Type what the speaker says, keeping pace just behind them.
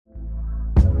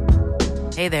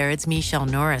Hey there, it's Michelle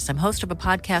Norris. I'm host of a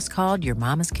podcast called Your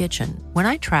Mama's Kitchen. When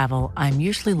I travel, I'm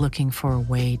usually looking for a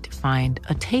way to find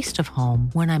a taste of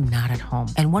home when I'm not at home.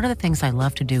 And one of the things I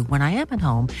love to do when I am at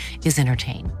home is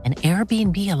entertain. And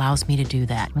Airbnb allows me to do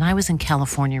that. When I was in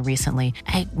California recently,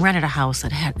 I rented a house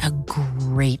that had a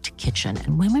great kitchen.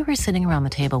 And when we were sitting around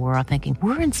the table, we were all thinking,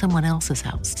 we're in someone else's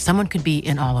house. Someone could be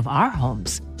in all of our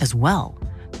homes as well.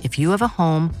 If you have a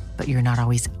home, but you're not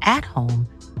always at home,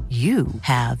 you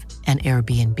have an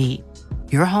Airbnb.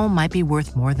 Your home might be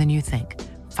worth more than you think.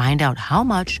 Find out how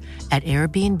much at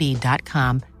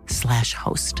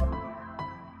airbnb.com/host.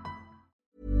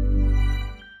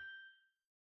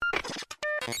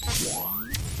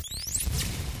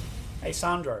 Hey,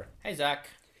 Sandro. Hey, Zach.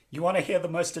 You want to hear the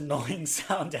most annoying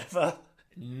sound ever?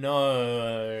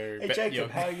 No. Hey,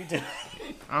 Jacob, how are you doing?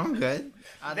 I'm good.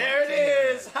 There it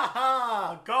is!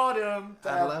 Ha-ha! Got him!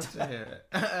 I'd love to hear it.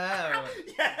 Oh,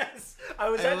 Yes! I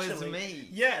was it actually... was me.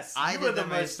 Yes, I you did were the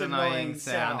most annoying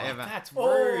sound ever. That's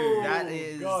Oh, rude. That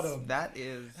is. got him. That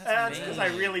is. That's because I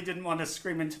really didn't want to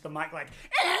scream into the mic like...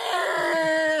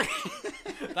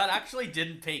 That actually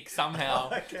didn't peak somehow.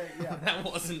 Okay, yeah. That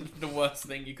wasn't the worst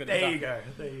thing you could have There done. you go.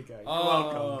 There you go. You're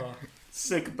Oh. welcome.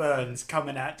 Sick burns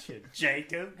coming at you.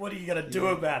 Jacob, what are you going to do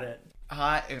about it?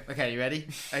 Hi. Okay, you ready?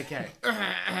 Okay.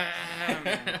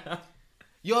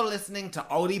 You're listening to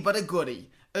Oldie But a Goodie,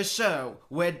 a show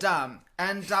where Dumb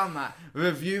and Dumber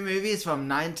review movies from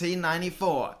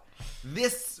 1994.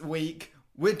 This week,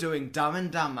 we're doing Dumb and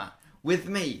Dumber with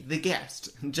me, the guest,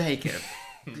 Jacob.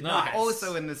 Nice.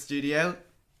 Also in the studio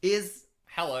is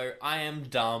Hello, I am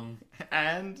dumb.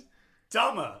 and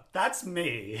Dumber, that's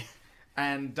me.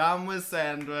 Dumb was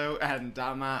Sandro and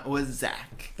Dumber was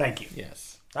Zach. Thank you.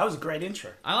 Yes. That was a great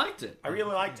intro. I liked it. I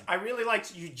really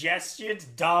liked you gestured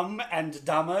dumb and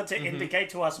dumber to indicate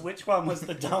to us which one was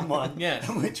the dumb one Yeah.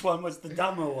 and which one was the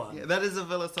dumber one. Yeah, that is a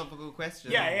philosophical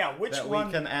question. Yeah, which that one-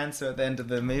 we can answer at the end of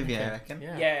the movie, I reckon.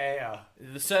 Yeah.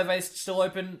 The survey's still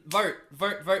open. Vote.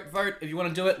 If you want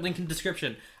to do it, link in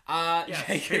description. Yes.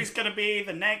 Jacob. Who's going to be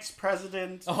the next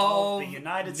president Oh, of the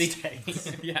United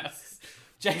States? Yes.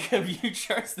 Jacob, you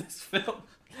chose this film.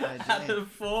 I did. Out of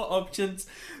 4 options,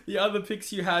 the other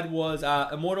picks you had was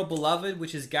Immortal Beloved,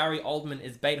 which is Gary Oldman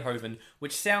as Beethoven,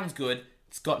 which sounds good.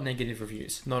 It's got negative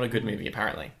reviews. Not a good movie,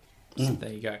 apparently. So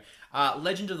there you go.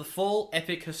 Legend of the Fall,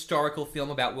 epic historical film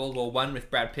about World War I with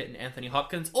Brad Pitt and Anthony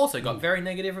Hopkins, also got very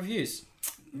negative reviews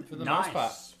for the most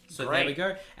part. So Great. there we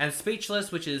go. And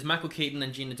Speechless, which is Michael Keaton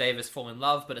and Gina Davis fall in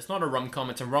love, but it's not a rom-com,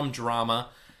 it's a rom-drama.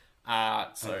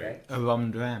 Okay. A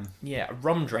rom dram. Yeah, a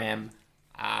rom-dram.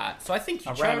 So I think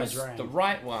you chose ram-a-dram. the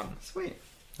right one. Sweet.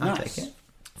 I'll Nice. take it.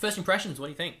 First impressions, what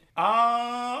do you think?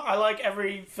 I like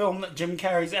every film that Jim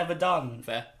Carrey's ever done.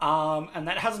 Fair. And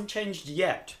that hasn't changed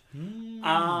yet.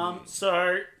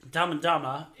 So Dumb and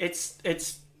Dumber,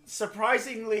 it's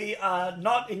surprisingly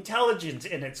not intelligent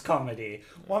in its comedy.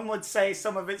 One would say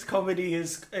some of its comedy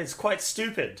is quite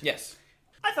stupid. Yes.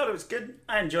 I thought it was good.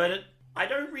 I enjoyed it. I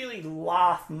don't really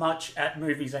laugh much at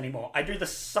movies anymore. I do the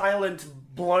silent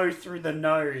blow through the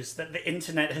nose that the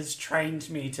internet has trained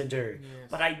me to do.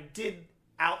 But I did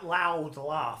out loud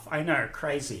laugh. I know,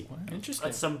 crazy. Interesting.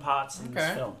 At some parts in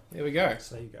this film. There we go.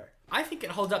 So there you go. I think it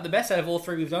holds up the best out of all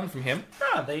 3 we've done from him.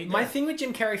 Ah, there you go. My thing with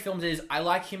Jim Carrey films is I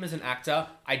like him as an actor.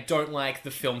 I don't like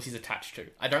the films he's attached to.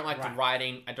 I don't like the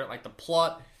writing. I don't like the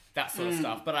plot, that sort of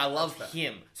stuff. But I love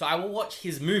him. So I will watch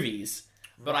his movies,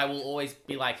 but I will always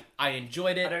be like, I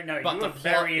enjoyed it. I don't know. But You the were plot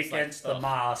very is like, against the ugh.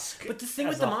 mask. But the thing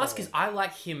as with the a mask whole. is I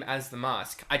like him as the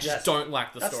mask. I just Yes. don't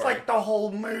like the That's story. like the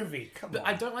whole movie. Come But on.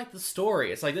 I don't like the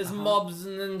story. It's like there's mobs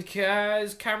and then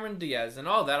there's Cameron Diaz and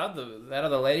that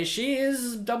other lady. She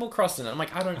is double crossing it. I'm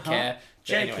like, I don't care. But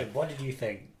Jacob, anyway. what did you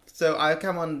think? So I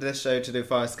come on this show to do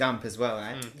Forrest Gump as well,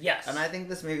 right? Yes. And I think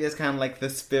this movie is kind of like the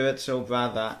spiritual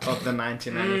brother of the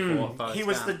 1994 Forrest He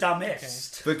was Gump. the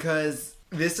dumbest. Because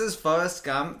this is Forrest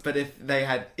Gump, but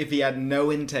if he had no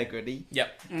integrity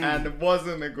Yep. and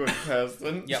wasn't a good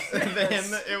person, Yep.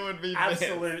 then it would be this.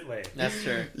 Absolutely. That's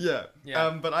true. Yeah. Yeah.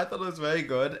 But I thought it was very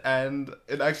good, and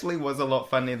it actually was a lot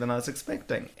funnier than I was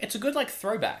expecting. It's a good like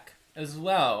throwback as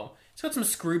well. It's got some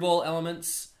screwball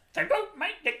elements. They don't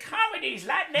make the comedies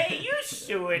like they used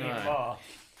to anymore.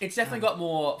 It's definitely got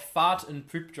more fart and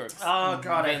poop jokes. Oh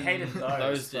god, I than hated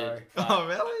those. did. Oh,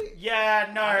 really?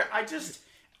 Yeah, no,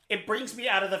 it brings me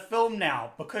out of the film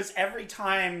now because every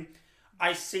time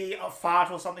I see a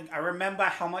fart or something, I remember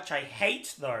how much I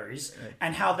hate those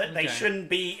and how that they shouldn't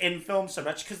be in film so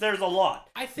much because there's a lot.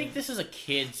 I think this is a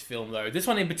kid's film though. This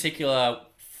one in particular,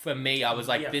 for me, I was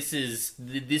like, Yeah. this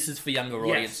is for younger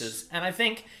audiences, and I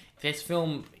think this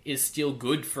film is still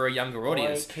good for a younger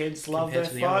audience. Kids love their compared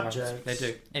to the other fart ones. jokes. They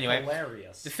do. Anyway,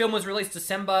 Hilarious. the film was released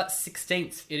December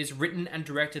 16th. It is written and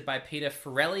directed by Peter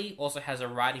Farrelly. Also has a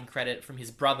writing credit from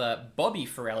his brother, Bobby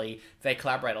Farrelly. They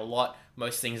collaborate a lot.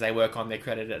 Most things they work on, they're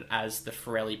credited as the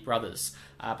Farrelly brothers.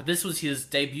 But this was his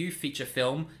debut feature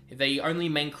film. The only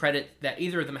main credit that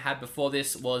either of them had before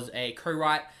this was a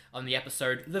co-write on the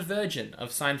episode The Virgin of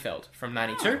Seinfeld from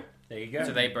 92. There you go.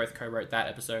 So they both co-wrote that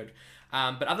episode.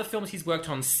 But other films he's worked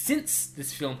on since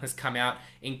this film has come out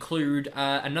include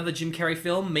another Jim Carrey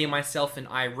film, Me, Myself, and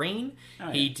Irene.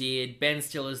 He did Ben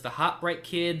Stiller's The Heartbreak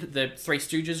Kid, the Three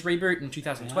Stooges reboot in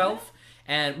 2012.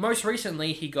 And most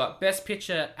recently, he got Best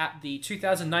Picture at the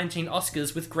 2019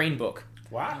 Oscars with Green Book.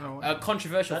 Wow. A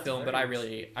controversial That's film, but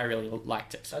very I really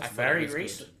liked it. That's I thought very it was good.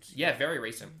 recent. Yeah, very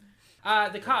recent.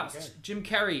 The cast. Jim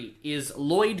Carrey is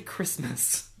Lloyd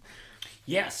Christmas.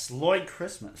 Yes, Lloyd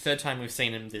Christmas. Third time we've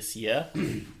seen him this year.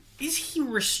 Is he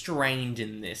restrained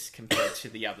in this compared to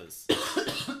the others?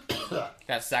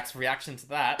 That's Zach's reaction to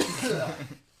that.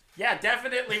 Yeah,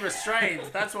 definitely restrained.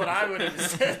 That's what I would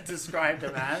have described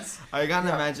him as. I can't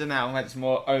imagine how much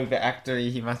more over-actory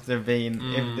he must have been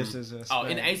if this is a Oh,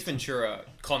 in Ace Ventura,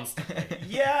 constantly.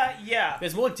 Yeah.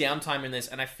 There's more downtime in this,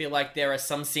 and I feel like there are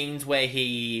some scenes where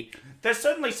he... There's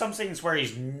certainly some scenes where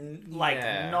he's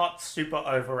Yeah. not super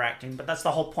overacting, but that's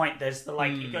the whole point. There's the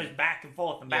he goes back and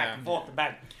forth and back Yeah. and forth and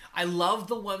back. I love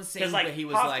the one scene 'Cause, like, where he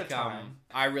was half like, the time-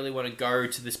 I really want to go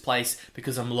to this place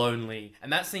because I'm lonely.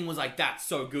 And that scene was like, that's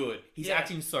so good. He's Yeah.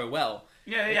 acting so well.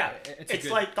 Yeah. It's a It's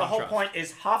good like the whole contrast. point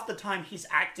is half the time he's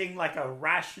acting like a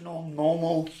rational,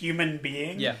 normal human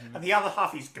being. Yeah. And the other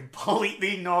half he's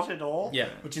completely not at all. Yeah.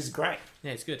 Which is great.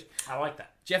 Yeah, it's good. I like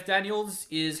that. Jeff Daniels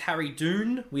is Harry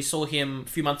Doon. We saw him a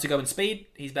few months ago in Speed.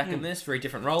 He's back in this, very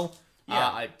different role.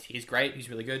 Yeah. He's great. He's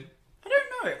really good. I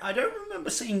don't know. I don't remember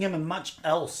seeing him in much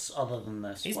else other than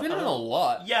this. He's What been in other- a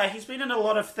lot. Yeah, he's been in a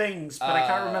lot of things, but I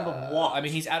can't remember what. I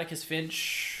mean, he's Atticus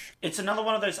Finch. It's another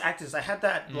one of those actors. I had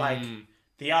that,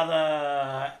 the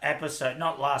other episode,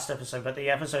 not last episode, but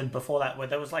the episode before that, where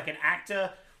there was, an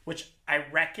actor which I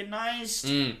recognized,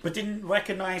 but didn't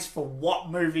recognize for what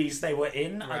movies they were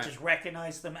in. I Right. just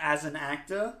recognized them as an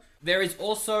actor. There is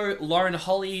also Lauren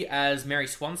Holly as Mary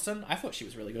Swanson. I thought she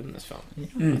was really good in this film.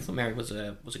 I thought Mary was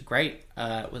a great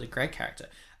character.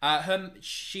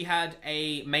 She had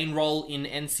a main role in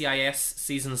NCIS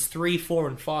seasons 3, 4,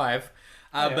 and 5.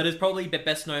 But is probably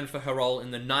best known for her role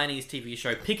in the 90s TV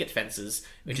show Picket Fences,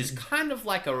 which is kind of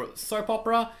like a soap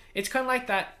opera. It's kind of like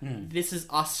that This Is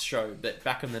Us show, but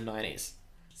back in the 90s.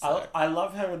 So, I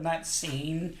love her in that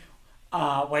scene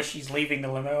where she's leaving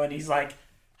the limo and he's like,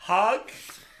 hug?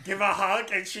 Give a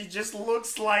hug? And she just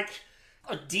looks like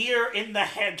a deer in the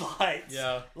headlights.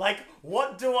 Yeah. Like,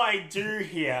 what do I do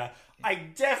here? I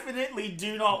definitely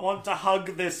do not want to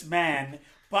hug this man,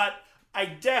 but I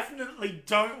definitely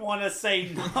don't want to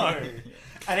say no.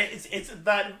 And it's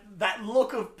that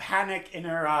look of panic in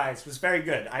her eyes was very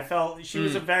good. I felt she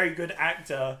was a very good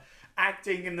actor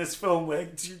acting in this film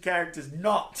with two characters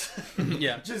not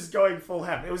Yeah. just going full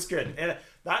ham. It was good.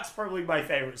 That's probably my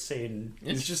favorite scene.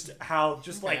 It's just how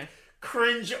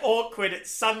cringe awkward it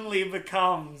suddenly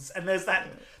becomes, and there's that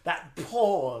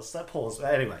pause.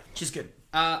 Anyway, she's good.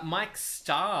 Mike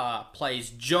Starr plays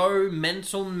Joe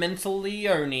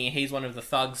Mentaleone. He's one of the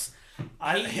thugs.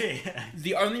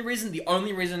 The only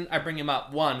reason I bring him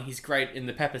up, one, he's great in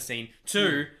the Pepper scene.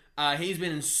 Two, he's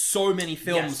been in so many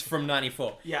films Yes. from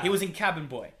 '94. Yeah. He was in Cabin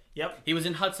Boy. Yep. He was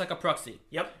in Hudsucker Proxy.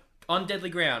 Yep. On Deadly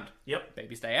Ground. Yep.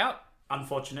 Baby's Day Out.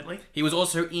 Unfortunately. He was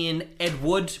also in Ed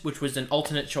Wood, which was an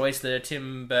alternate choice, the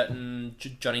Tim Burton,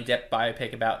 Johnny Depp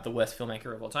biopic about the worst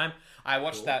filmmaker of all time. I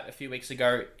watched that a few weeks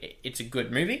ago. It's a good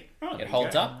movie. Oh, there It you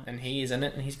holds go. up, and he is in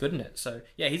it, and he's good in it. So,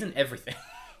 yeah, he's in everything.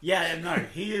 Yeah, no,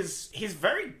 he's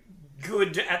very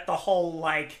good at the whole,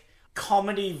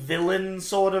 comedy villain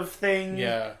sort of thing.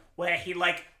 Yeah. Where he,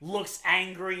 looks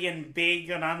angry and big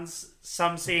on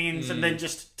some scenes and then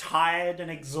just tired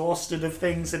and exhausted of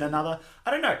things in another.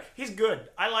 I don't know. He's good.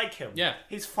 I like him. Yeah.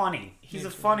 He's funny. He's a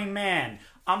funny man.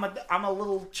 I'm a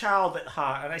little child at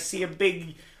heart, and I see a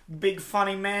big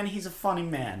funny man. He's a funny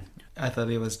man. I thought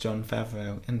it was Jon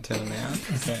Favreau until now.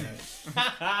 Okay.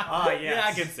 Oh, yes. Yeah,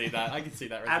 I can see that. I can see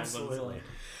that. Absolutely.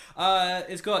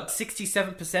 It's got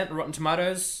 67% Rotten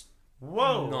Tomatoes.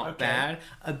 Whoa. Not okay. bad.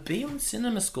 A B on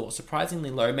Cinema Score, surprisingly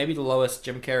low. Maybe the lowest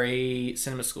Jim Carrey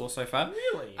Cinema Score so far.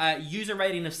 Really? User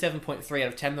rating of 7.3 out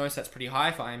of 10 though, so that's pretty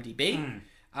high for IMDb.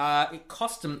 It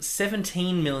cost them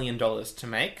 $17 million to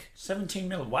make. 17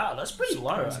 million. Wow, that's pretty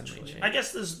low, Surprisingly actually. cheap. I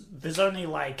guess there's only,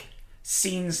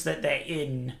 scenes that they're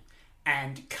in,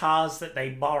 and cars that they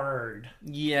borrowed.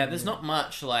 Yeah, there's not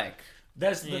much like.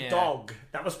 There's the Yeah. dog.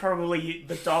 That was probably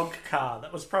the dog car.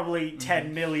 That was probably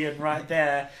 10 million right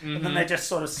there. And then they just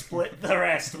sort of split the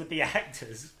rest with the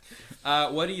actors.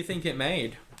 What do you think it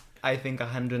made? I think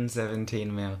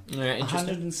 117 mil. Yeah, interesting.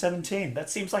 117. That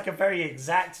seems like a very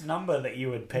exact number that you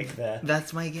would pick there.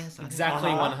 That's my guess.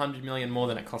 Exactly Uh-huh. 100 million more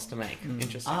than it cost to make.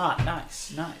 Interesting. Ah,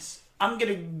 nice. I'm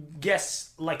going to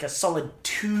guess like a solid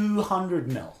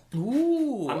 200 mil.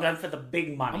 Ooh. I'm going for the big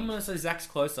I'm money. gonna say Zach's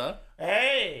closer,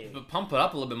 Hey! but pump it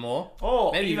up a little bit more.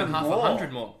 Oh, Maybe even half more.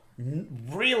 100 more.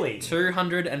 Really?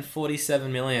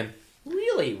 247 million.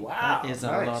 Really? Wow. Is a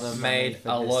Nice. lot of Made for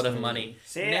a this lot of movie. money.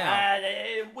 See, Now,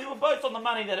 we were both on the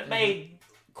money that it made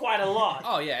quite a lot.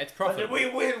 oh yeah, it's But profitable.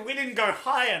 we didn't go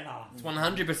high enough. It's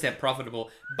 100% profitable.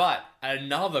 But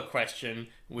another question: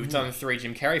 we've done 3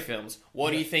 Jim Carrey films.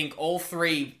 What do you think all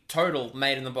 3 total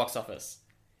made in the box office?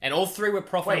 And all 3 were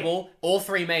profitable. All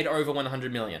 3 made over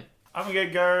 100 million. I'm going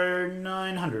to go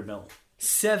 900 mil.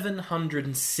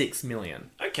 706 million,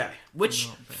 Okay. which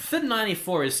for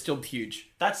 94 is still huge.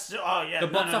 That's, oh yeah. The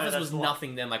box office that's was a lot.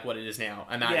 nothing then like what it is now,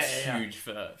 and that's Yeah. huge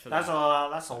for That's that.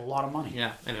 that's a lot of money.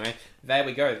 Yeah, anyway, there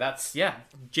we go. That's,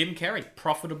 Jim Carrey,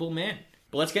 profitable man.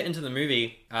 But let's get into the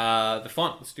movie. The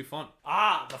font. Let's do font.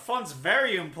 Ah, the font's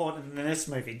very important in this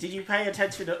movie. Did you pay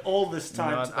attention to all this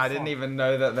time? Not- to the I didn't font? even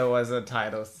know that there was a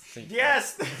title sequence.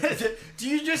 Yes. Do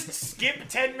you just skip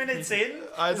 10 minutes in?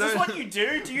 I Is this don't- what you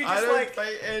do? Do you I just don't like?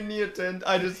 pay any attention.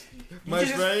 I just my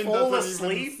just brain fall doesn't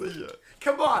asleep? even see it.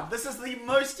 Come on, this is the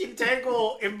most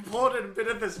integral, important bit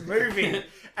of this movie,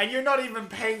 and you're not even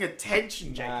paying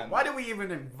attention, Jacob. Man. Why do we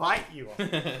even invite you on?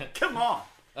 Come on.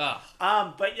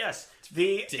 Ah, But yes, in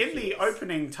the ridiculous.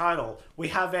 opening title, we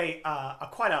have a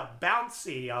quite a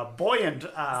bouncy, buoyant,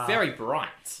 very bright.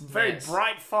 very Yes.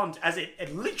 bright font as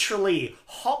it literally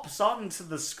hops onto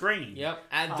the screen. Yep,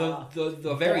 and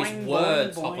the various boing,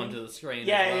 words boing, hop boing. onto the screen.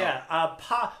 Yeah, as well.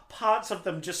 yeah. Parts of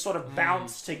them just sort of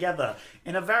bounce together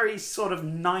in a very sort of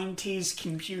 90s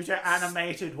computer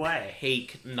animated way.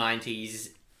 Peak 90s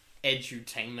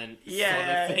edutainment Yeah, sort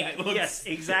of thing. yeah, It looks- yes,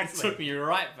 exactly. It took me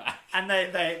right back. And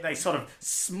they sort of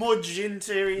smudge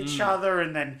into each other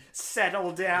and then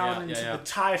settle down Yeah, into yeah. the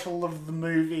title of the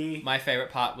movie. My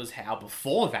favourite part was how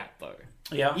before that, though.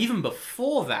 Yeah. Even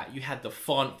before that, you had the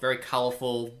font very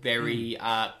colourful, very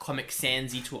Comic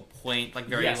Sansy to a point, like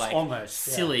very Yes, like almost,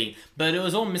 yeah. silly, but it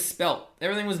was all misspelt.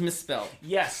 Everything was misspelled.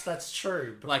 Yes, that's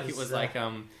true. Like it because, was like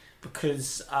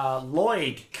because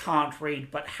Lloyd can't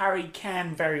read, but Harry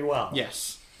can very well.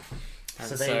 yes. And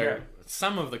So there you go.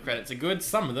 some of the credits are good,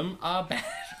 some of them are bad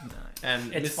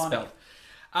and It's misspelled.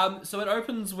 So it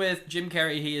opens with Jim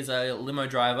Carrey. He is a limo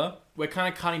driver. We're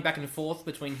kind of cutting back and forth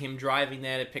between him driving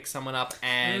there to pick someone up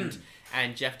and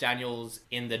Jeff Daniels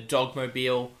in the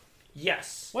dogmobile.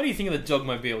 Yes. What do you think of the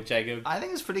dogmobile, Jacob? I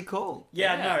think it's pretty cool.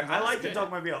 Yeah, Yeah, no, I that's like good. the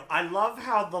dogmobile. I love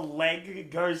how the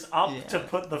leg goes up Yeah. to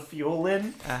put the fuel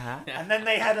in. Uh-huh. And then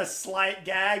they had a slight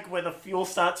gag where the fuel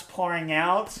starts pouring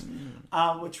out,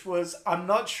 which was, I'm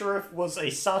not sure if it was a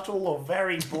subtle or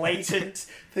very blatant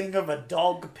thing of a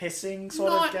dog pissing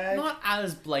sort of gag. Not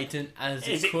as blatant as As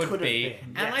it it could could have be,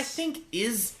 been, and I yes. think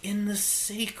is in the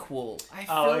sequel. I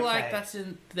feel Oh, okay. like that's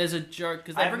in. There's a joke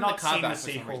because they I have bring the not car seen back the for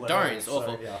some sequel reason. at Don't. all, It's so,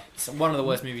 awful. yeah. It's one of the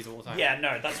worst movies of all time. Yeah,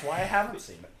 no, that's why I haven't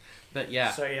seen it. But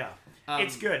yeah. So yeah,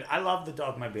 it's good. I love the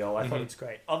dogmobile. I thought it's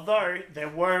great. Although there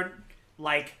weren't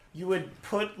like you would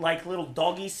put like little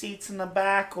doggy seats in the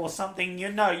back or something.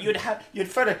 You'd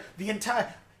photo the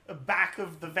entire back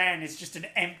of the van is just an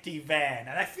empty van,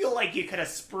 and I feel like you could have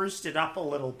spruced it up a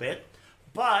little bit.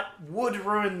 But would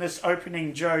ruin this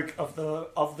opening joke of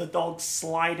the dog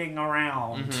sliding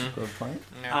around. Good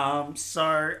point.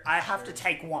 So I have to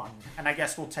take one, and I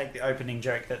guess we'll take the opening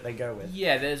joke that they go with.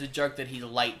 Yeah, there's a joke that he's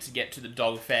late to get to the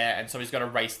dog fair, and so he's got a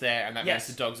race there, and that Yes.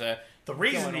 means the dogs are. The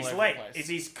reason Going all he's over late the place.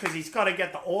 is because he's got to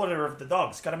get the order of the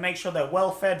dogs. Got to make sure they're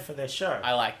well fed for their show.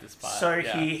 I like this part. So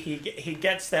yeah. he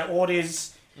gets their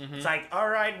orders. It's like, all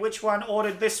right, which one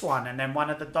ordered this one? And then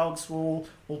one of the dogs will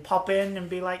pop in and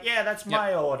be like, yeah, that's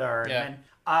my order. And Yeah. then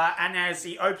and as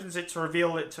he opens it to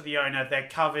reveal it to the owner, they're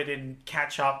covered in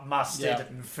ketchup, mustard, Yeah.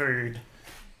 and food.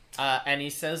 And he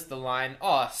says the line,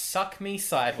 "Oh, suck me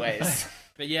sideways."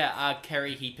 But yeah,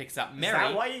 Kerry, he picks up Mary. Is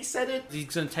that why he said it? He's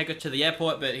going to take her to the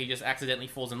airport, but he just accidentally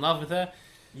falls in love with her,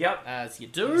 Yep. as you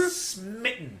do.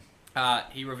 Smitten.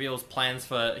 He reveals plans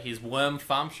for his worm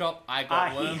farm shop. I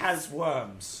got worms. He has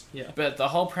worms. Yeah. But the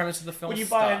whole premise of the film Would you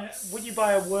starts...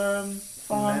 buy a worm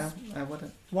farm? No, I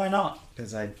wouldn't. Why not?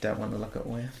 Because I don't want to look at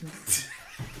worms.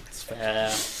 It's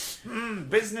fair.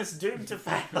 Business doomed to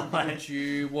fail. Would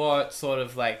you... What sort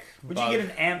of, like... Would you get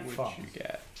an ant would farm? you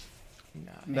get?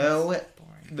 No,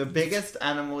 the biggest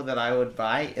animal that I would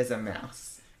buy is a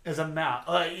mouse. Is a mouse.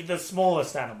 The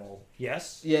smallest animal,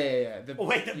 yes? Yeah. Oh,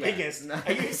 wait, the biggest. No.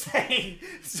 Are you saying...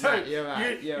 So No, you're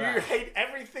right, you right. hate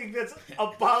everything that's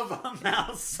above a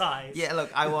mouse size? Yeah,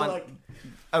 look, I want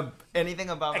anything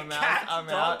above a mouse, cat, I'm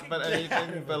dog, out. But and anything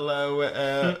cat. below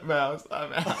a mouse,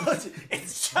 I'm out.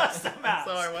 It's just a mouse.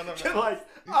 Sorry, what a You're mouse. like,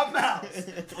 a mouse.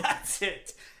 That's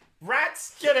it.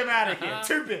 Rats, get him out of here.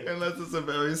 Too big. Unless it's a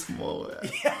very small one.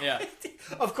 Yeah.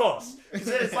 Of course. 'Cause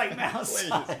it's like mouse Please,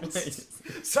 size.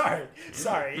 please. Sorry.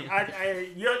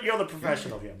 You're the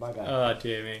professional here. My bad. Oh,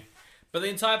 dear me. But the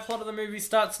entire plot of the movie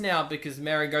starts now because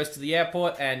Mary goes to the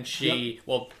airport and she...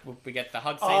 Well, we get the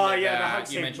hug scene Oh that yeah, the hug you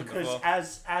scene, mentioned because before.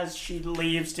 as she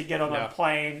leaves to get on Yeah. a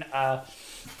plane,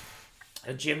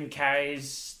 Jim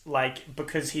Carrey's like,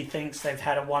 because he thinks they've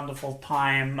had a wonderful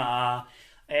time,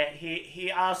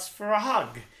 he asks for a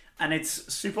hug, and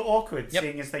it's super awkward, Yep.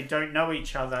 seeing as they don't know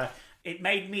each other. It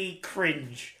made me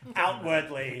cringe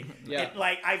outwardly. Yeah. It,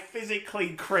 like, I physically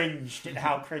cringed at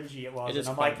how cringy it was. It is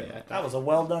and I'm quite like, bad. that was a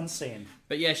well done scene.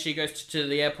 But yeah, she goes to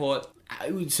the airport,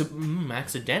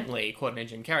 accidentally, according to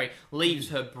Jim Carrey, leaves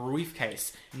her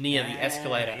briefcase near the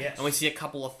escalator. yes. And we see a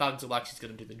couple of thugs are like, she's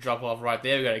going to do the drop off right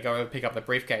there, we're going to go over pick up the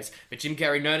briefcase. But Jim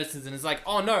Carrey notices and is like,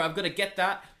 oh no, I've got to get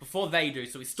that before they do.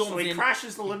 So he storms So he in.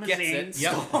 crashes the gets limousine, it,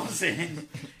 yep. storms in.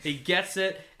 He gets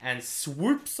it and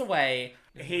swoops away.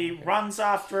 He runs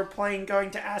after a plane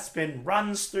going to Aspen,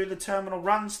 runs through the terminal,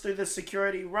 runs through the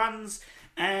security, runs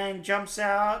and jumps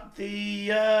out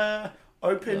the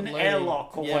open The loading-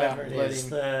 airlock or yeah, whatever it is,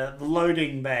 the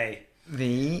loading bay.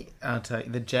 I'll tell you,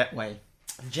 the jetway.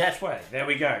 Jetway, there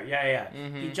we go. Yeah.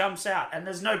 Mm-hmm. He jumps out, and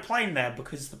there's no plane there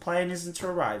because the plane isn't to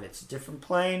arrive. It's a different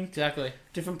plane, Exactly.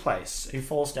 different place. He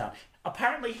falls down.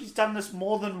 Apparently, he's done this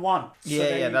more than once. So Yeah,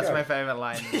 there you that's go. my favourite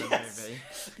line in the Yes. movie.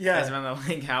 Yeah. Is when they're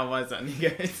like, how was it? And he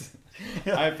goes,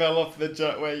 I fell off the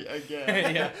jetway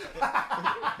again. yeah.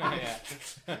 yeah.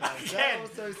 That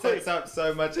also sets up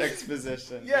so much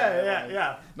exposition.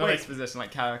 Yeah. Not Wait, exposition,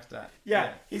 like character.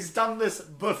 yeah, he's done this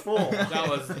before. That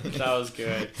was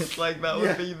good. It's like, that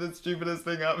would be the stupidest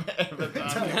thing I've ever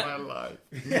done in my life.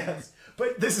 Yes,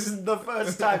 but this isn't the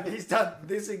first time he's done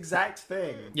this exact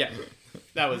thing. Yeah.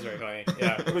 That was very funny.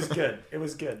 Yeah. It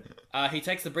was good. He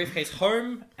takes the briefcase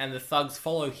home, and the thugs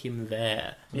follow him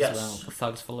there as Yes. well. The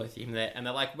thugs follow him there, and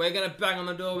they're like, "We're gonna bang on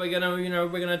the door. We're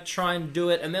gonna try and do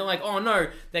it." And they're like, "Oh no,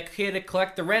 they're here to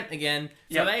collect the rent again."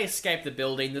 So Yep. they escape the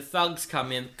building. The thugs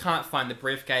come in, can't find the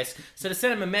briefcase. So to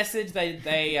send him a message,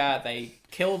 they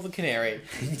kill the canary.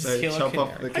 So Kill a chop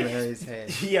off canary. the canary's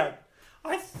head. Yeah,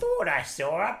 I thought I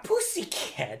saw a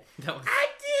pussycat. That was- I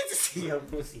did see a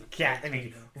pussycat, and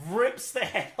he rips the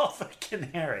head off a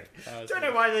canary. was Don't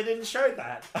know why they didn't show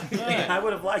that. I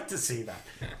would have liked to see that.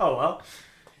 Oh well.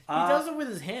 He does it with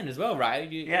his hand as well,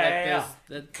 right? Yeah.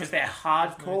 there's- Because they're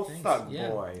hardcore things. thug Yeah.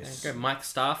 boys. There you go, Mike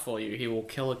Starr for you. He will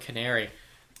kill a canary.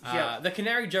 Yeah. The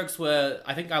canary jokes were,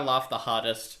 I think I laughed the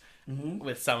hardest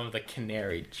with some of the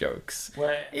canary jokes.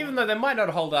 Where- Even though they might not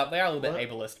hold up, they are a little bit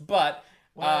ableist. But,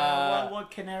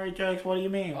 what canary jokes? What do you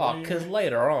mean? What do you because mean?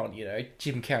 later on,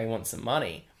 Jim Carrey wants some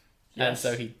money. And Yes.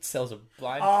 so he sells a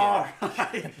blind Oh,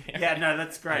 right. Yeah, no,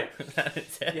 that's great. kid.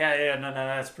 That's it. Yeah, no,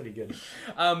 that's pretty good.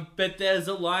 But there's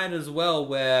a line as well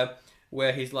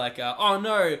where he's like, oh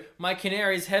no, my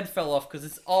canary's head fell off because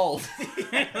it's old.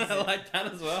 I like that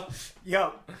as well.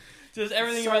 Yup. Just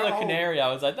everything So about the old. canary, I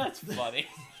was like, that's funny.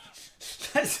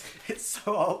 It's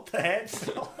so old, the head.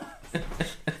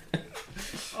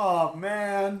 Oh,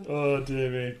 man. Oh, dear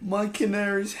me. My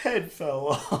canary's head fell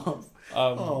off.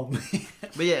 Oh, man.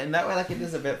 But yeah, in that way, like, it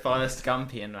is a bit Forrest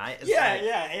Gumpian, right? It's Yeah, like,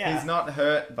 yeah. He's not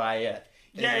hurt by it.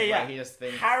 It's Yeah, just yeah. Like, he just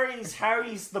thinks...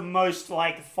 Harry's the most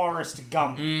like Forrest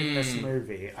Gump in this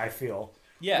movie, I feel.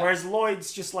 Yeah. Whereas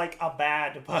Lloyd's just like a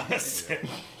bad person.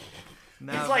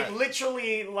 No, He's like but-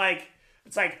 literally like,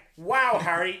 it's like, wow,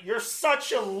 Harry, you're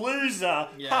such a loser.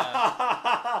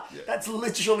 Yeah. That's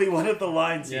literally one of the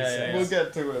lines he Yeah, yeah, says. We'll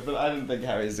get to it, but I don't think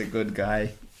Harry's a good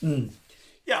guy.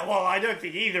 Yeah, well, I don't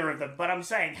think either of them, but I'm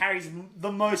saying Harry's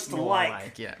the most More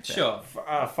like yeah. fair.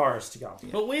 Sure. Forrest Gump.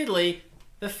 But weirdly,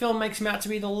 the film makes him out to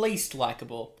be the least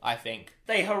likable, I think.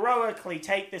 They heroically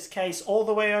take this case all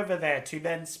the way over there to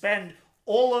then spend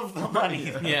all of the money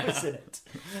that Yeah. was in it.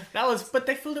 But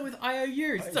they filled it with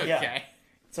IOUs. It's okay. Yeah.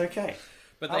 It's okay.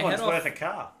 But That they one's head worth off. a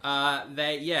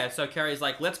car. So Carrie's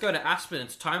like, let's go to Aspen.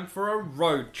 It's time for a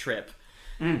road trip.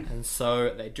 And so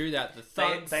they do that. The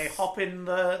thugs. They hop in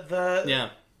the Yeah.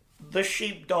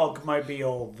 sheepdog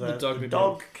mobile, the dog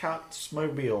dog cat's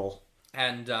mobile.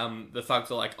 And the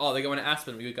thugs are like, oh, they're going to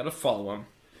Aspen. We've got to follow them.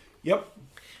 Yep.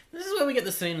 This is where we get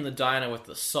the scene in the diner with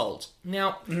the salt.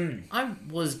 Now, I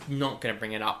was not going to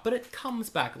bring it up, but it comes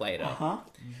back later. Huh?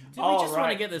 Do we just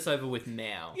want to get this over with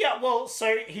now? Yeah, well,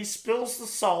 so he spills the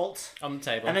salt, On the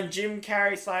table. and then Jim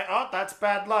Carrey's like, oh, that's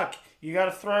bad luck. You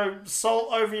gotta throw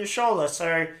salt over your shoulder.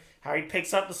 So Harry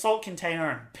picks up the salt container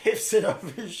and piffs it over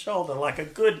his shoulder like a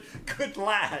good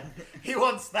lad. He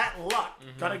wants that luck.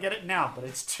 Gotta get it now, but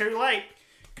it's too late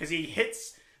because he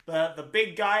hits the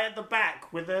big guy at the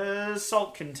back with a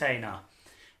salt container.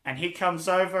 And he comes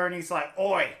over and he's like,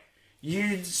 oi,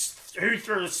 who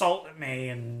threw the salt at me?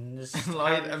 And this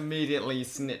Lloyd immediately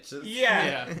snitches.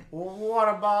 yeah. What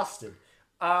a bastard.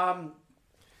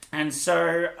 And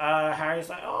so Harry's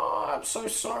like, oh, I'm so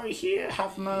sorry. Here,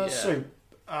 have my soup.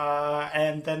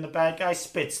 And then the bad guy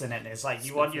spits in it. And it's like,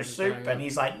 you want your soup? And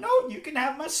he's like, no, you can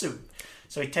have my soup.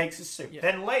 So he takes his soup. Yeah.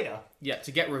 Then later... Yeah,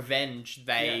 to get revenge,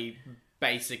 they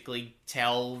basically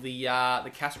tell the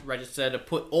cash register to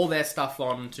put all their stuff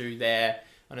onto their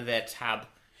tab.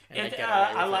 And they get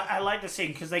away with it. I like the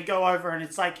scene because they go over and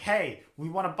it's like, hey, we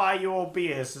want to buy you all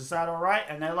beers. Is that all right?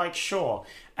 And they're like, sure.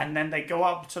 And then they go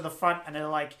up to the front and they're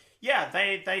like, yeah,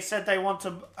 they said they want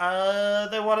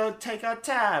to take our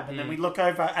tab. And then we look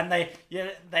over and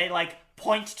they like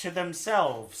point to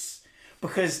themselves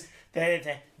because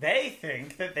they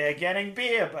think that they're getting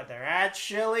beer, but they're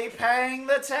actually paying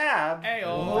the tab. Hey,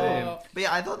 But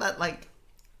yeah, I thought that, like,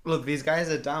 look, these guys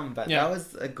are dumb, but Yeah. that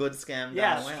was a good scam.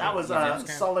 Yes, done well. that was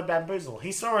a solid bamboozle.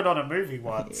 He saw it on a movie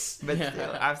once. But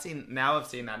still, I've seen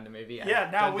that in the movie. Yeah,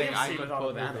 now don't we've think I seen could it on pull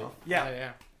a that movie. off.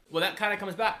 Yeah. Well, that kind of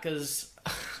comes back because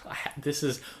this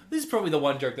is probably the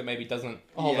one joke that maybe doesn't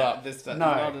hold Yeah, up. This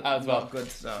No, as well. not good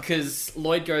stuff. Because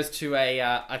Lloyd goes to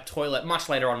a toilet much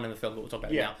later on in the film, but we'll talk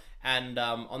about it now. And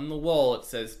on the wall it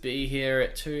says, "Be here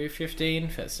at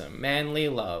 2:15 for some manly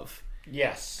love."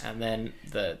 Yes. And then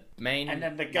the main... And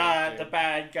then the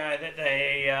bad guy that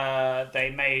they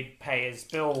made pay his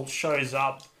bill shows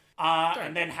up.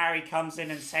 And then Harry comes in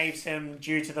and saves him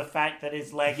due to the fact that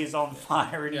his leg is on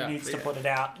fire and he needs to put it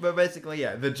out. But basically,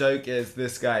 yeah, the joke is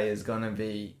this guy is gonna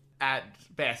be at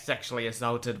best sexually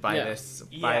assaulted by this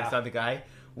other guy,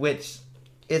 which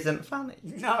isn't funny.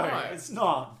 No, it's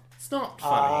not. It's not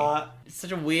funny. It's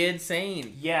such a weird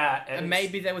scene. Yeah. And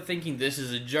maybe they were thinking this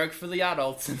is a joke for the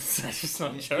adults and that's just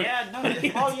not a joke. Yeah, no.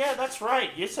 Oh, yeah, that's right.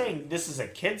 You're saying this is a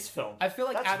kid's film. I feel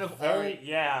like That's out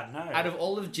of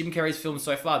all of Jim Carrey's films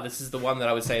so far, this is the one that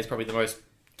I would say is probably the most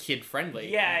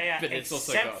kid-friendly. Yeah. But it's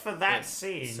also Except got for that good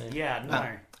scene. Yeah, no.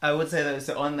 I would say that,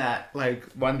 so on that, like,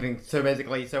 one thing, so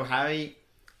basically, Harry,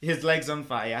 his leg's on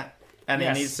fire, and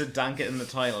Yes. he needs to dunk it in the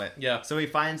toilet. Yeah. So he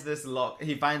finds this locked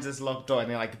door, and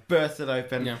he, like, bursts it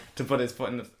open to put his foot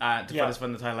in the, put his foot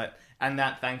in the toilet, and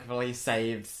that thankfully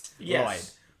saves Lloyd.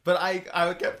 But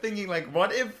I kept thinking, like,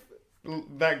 what if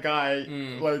that guy,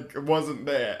 like, wasn't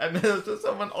there, and there's just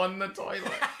someone on the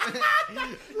toilet?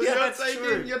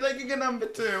 You're taking a number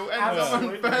 2, and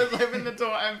someone bursts open the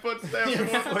door and puts their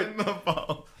foot in the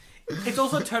bowl. It's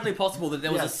also totally possible that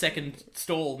there was a second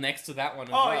stall next to that one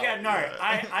as well. Oh, yeah, no.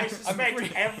 I suspect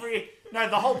No,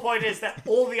 the whole point is that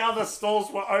all the other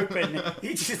stalls were open.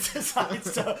 He just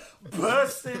decides to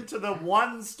burst into the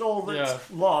one stall that's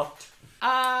locked.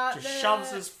 Just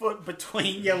shoves his foot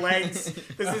between your legs.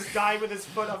 There's this guy with his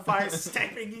foot on fire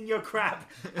stepping in your crap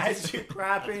as you're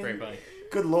crapping. Very funny.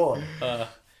 Good lord.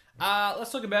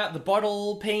 Let's talk about the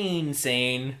bottle peen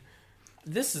scene.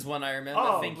 This is one I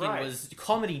remember thinking was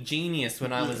comedy genius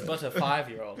when I was but a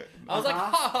 5-year-old. I was like,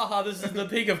 ha ha ha, this is the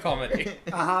peak of comedy.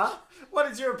 What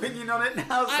is your opinion on it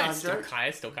now, It's Sandro?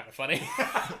 still kind of funny.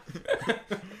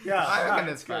 Yeah, I reckon right,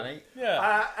 it's good. funny.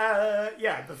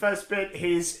 Yeah, the first bit,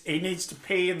 he needs to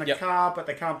pee in the car, but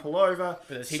they can't pull over. But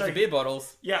there's heaps of beer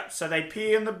bottles. Yeah, so they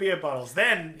pee in the beer bottles.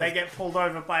 Then they get pulled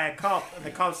over by a cop, and the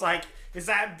cop's like, "Is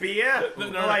that beer?" No,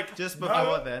 They're like, Just "No."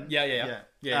 before then. Yeah.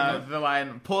 The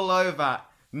line, pull over.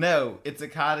 No, it's a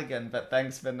cardigan, but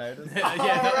thanks for noticing.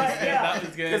 That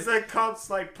was good. Because the cop's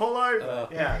like, "Pull over."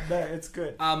 No, it's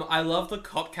good. I love the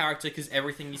cop character because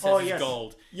everything he says is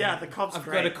gold. Yeah, the cop's I've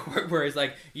great. got a quote where he's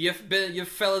like, "You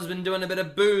fellas been doing a bit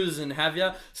of boozing, have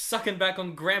you? Sucking back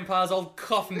on Grandpa's old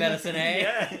cough medicine, eh?"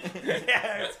 Yeah,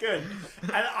 it's good.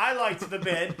 And I liked the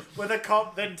bit where the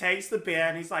cop then takes the beer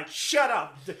and he's like, "Shut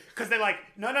up," because they're like,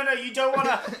 "No, you don't want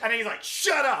to," and he's like,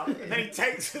 "Shut up," and then he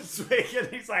takes a swig and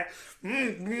he's like,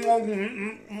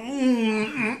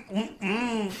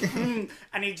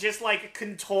 and he's just like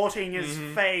contorting his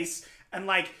face and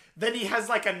like. Then he has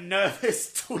like a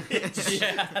nervous twitch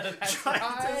trying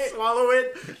to swallow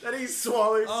it. Then he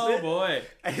swallows it. Oh boy.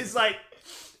 And he's like,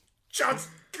 "Just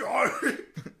go."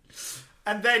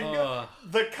 And then Oh.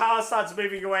 the car starts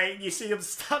moving away, and you see him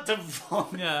start to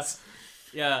vomit.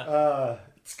 Yeah.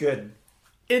 It's good.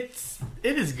 It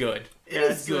is good. It Yeah, is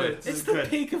it's good. good. It's It's the good.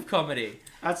 peak of comedy.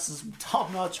 That's some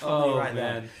top-notch comedy right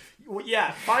man. there. Well,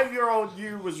 yeah, 5-year-old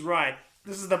you was right.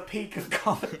 This is the peak of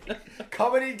comedy.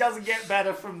 Comedy doesn't get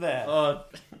better from there.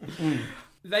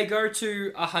 They go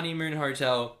to a honeymoon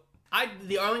hotel.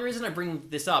 The only reason I bring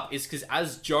this up is because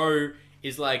as Joe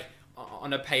is like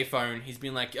on a payphone, he's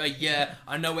been like, "Oh yeah,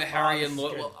 I know where Harry and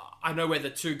Lloyd. Well, I know where the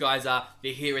two guys are.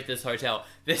 They're here at this hotel."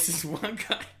 There's this one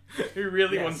guy who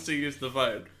really Yes. wants to use the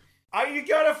phone. Are you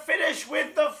gonna finish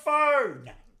with the phone?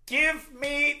 Give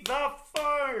me the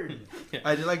phone.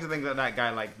 I do like to think that guy,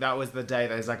 like, that was the day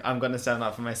that he's like, I'm going to stand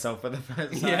up for myself for the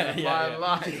first time in my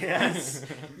life. Yes.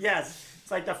 Yes.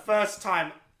 It's like the first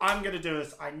time I'm gonna do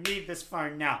this. I need this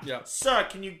phone now. Yeah. Sir,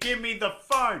 can you give me the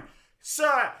phone?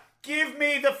 Sir, give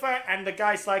me the phone. And the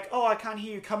guy's like, oh, I can't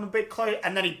hear you. Come a bit closer.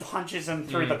 And then he punches him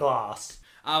through the glass.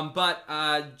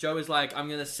 But Joe is like, I'm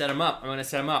gonna set him up.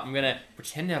 I'm gonna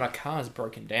pretend that our car's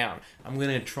broken down. I'm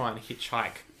gonna try and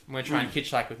hitchhike. I'm gonna try and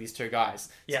hitchhike with these two guys. So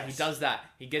Yes. he does that.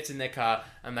 He gets in their car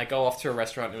and they go off to a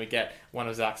restaurant, and we get one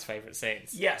of Zach's favorite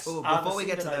scenes. Yes. Ooh, the before we scene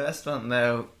get to that the I- restaurant,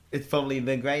 though, it's probably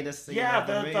the greatest scene Yeah, of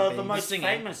the movie. the most singing.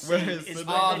 famous scene Where is is the-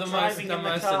 when Oh, they're the driving most in the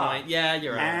annoying. car. Yeah,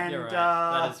 you're right. And, you're right.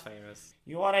 That is famous.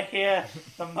 You want to hear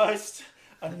the most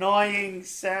annoying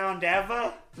sound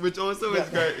ever? Which also is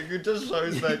great. It just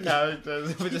shows their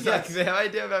characters. Which is like, Yes. the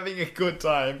idea of having a good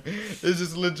time is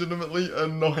just legitimately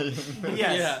annoying. Yes.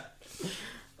 Yeah.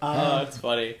 Oh, it's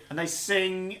funny. And they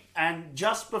sing, and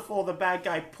just before the bad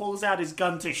guy pulls out his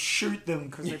gun to shoot them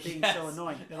because they're being so Yes.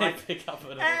 annoying, they're They like, pick up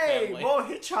another hey, family. more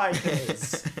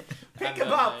hitchhikers. Pick And them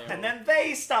then up, they and all- then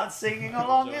they start singing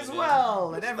along join as in.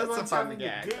 well, and That's a everyone's fun having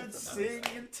gag. a good That's another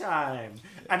singing time.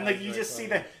 And That's you very just see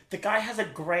funny. the guy has a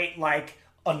great like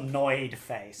annoyed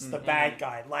face, the bad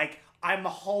guy, like I'm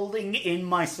holding in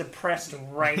my suppressed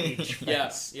rage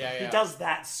face. Yeah, He yeah. does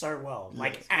that so well,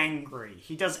 like angry.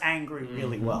 He does angry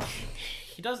really well.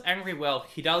 He does angry well.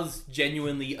 He does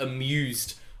genuinely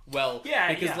amused well. Yeah,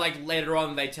 Because, yeah. like, later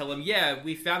on they tell him, yeah,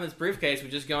 we found this briefcase. We're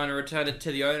just going to return it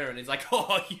to the owner. And he's like,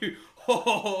 oh, you...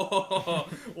 Oh,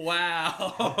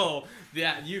 wow.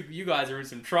 Yeah, you guys are in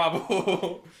some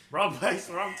trouble. Wrong place,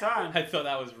 wrong time. I thought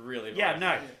that was really Yeah, funny.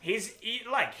 no,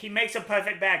 he makes a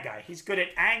perfect bad guy. He's good at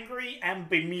angry and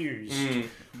bemused,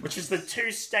 which is the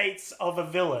two states of a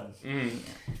villain.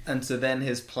 And so then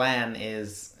his plan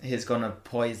is he's going to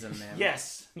poison them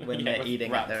Yes, when Yeah, they're with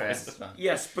eating rat at the poison. restaurant.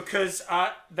 yes, because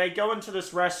they go into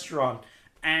this restaurant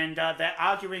and they're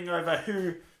arguing over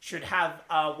who should have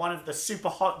one of the super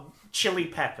hot chili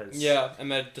peppers. Yeah, and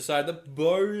they decide that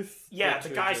both... Yeah, the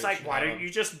two guy's dudes like, should why have don't them. you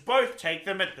just both take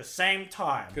them at the same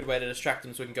time? Good way to distract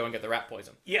them so we can go and get the rat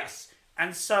poison. Yes.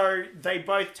 And so they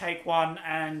both take one,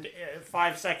 and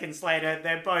 5 seconds later,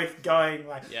 they're both going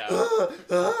like, Yeah.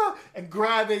 and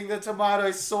grabbing the tomato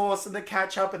sauce and the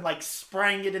ketchup and like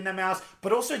spraying it in their mouths,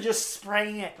 but also just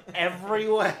spraying it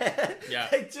everywhere. Yeah.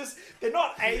 They're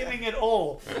not aiming at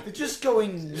all. They're just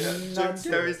going Jim nuts.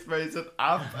 Carrey sprays it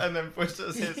up and then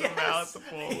pushes his Yes. mouth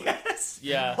forward. Yes.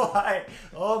 Yeah. Why?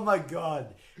 Oh my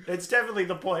god. It's definitely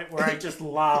the point where I just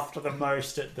laughed the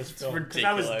most at this film. 'Cause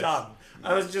I was ridiculous. done.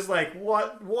 I was just like,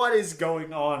 what is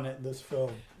going on in this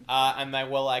film? And they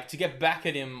were like, to get back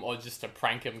at him or just to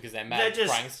prank him because they're mad They're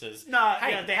just pranksters. No,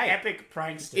 Hey, yeah, they're hey. epic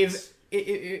pranksters.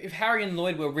 If Harry and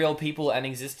Lloyd were real people and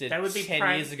existed They would be 10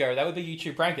 prank- years ago, they would be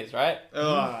YouTube prankers, right?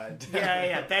 Oh,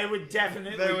 yeah, they would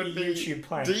definitely They would be be YouTube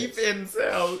prankers. deep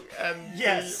incel and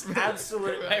Yes, deep-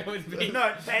 absolutely. They would be.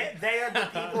 No, they are the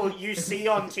people you see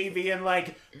on TV and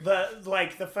like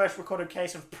the first recorded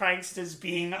case of pranksters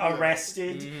being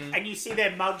arrested, and you see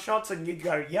their mugshots and you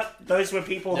go, "Yep, those were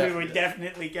people Yeah. who would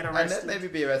definitely get And arrested." then maybe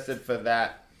be arrested for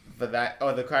that,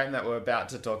 or the crime that we're about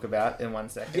to talk about in 1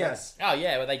 second. Yes. Oh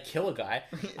yeah, well they kill a guy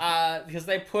because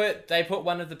they put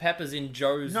one of the peppers in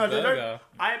Joe's No, they burger,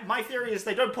 don't. My theory is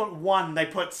they don't put one; they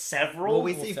put several. Well,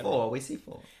 we see four. We see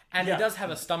four. and Yeah. he does have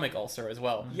a stomach ulcer as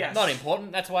well. Yes. Not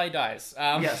important. That's why he dies.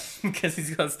 Yes. because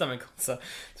he's got a stomach ulcer.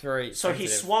 It's very So he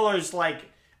sensitive. swallows like,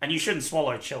 and you shouldn't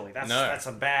swallow chili. That's No. that's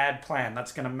a bad plan.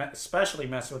 That's gonna especially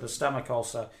mess with the stomach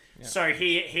ulcer. So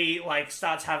he like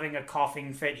starts having a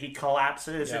coughing fit. He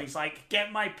collapses Yep. and he's like,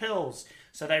 "Get my pills."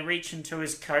 So they reach into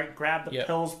his coat, grab the Yep.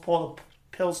 pills, pour the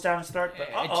pills down his throat.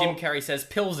 But Jim Carrey says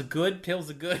pills are good.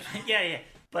 Pills are good. yeah.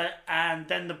 But and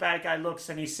then the bad guy looks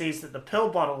and he sees that the pill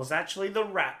bottle is actually the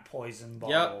rat poison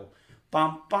bottle.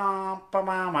 Bum bum bum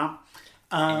bum bum.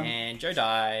 and Joe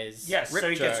dies. Yes, Rip so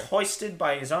he Joe. gets hoisted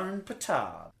by his own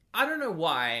petard. I don't know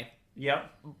why, Yep.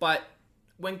 but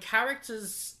when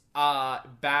characters are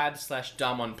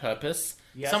bad/dumb on purpose.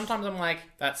 Yes. Sometimes I'm like,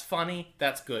 that's funny,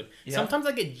 that's good. Sometimes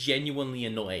I get genuinely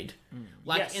annoyed.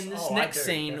 Like Yes. in this Oh, I next do,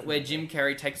 scene where Jim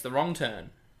Carrey takes the wrong turn.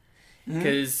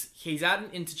 Because he's at an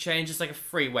interchange, it's like a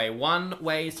freeway. One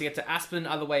way is to get to Aspen,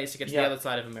 other way is to get to the other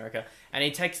side of America. And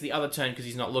he takes the other turn because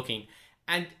he's not looking.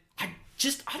 And I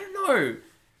don't know.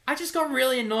 I just got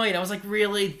really annoyed. I was like,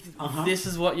 really? This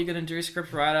is what you're going to do,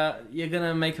 scriptwriter? You're going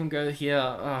to make him go here?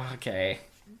 Oh, okay.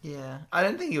 Yeah. I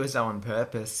don't think it was done on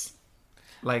purpose.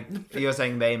 Like, you're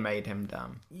saying they made him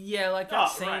dumb. Yeah, like that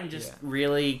Oh, scene right. just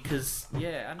really, because, I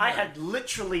don't know. I had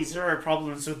literally zero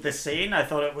problems with this scene. I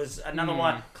thought it was another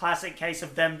one, classic case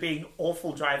of them being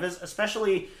awful drivers,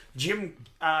 especially Jim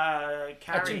Carrey.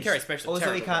 Jim Carrey, especially.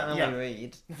 Also, he terrible can't driver. really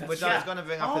read, which I was going to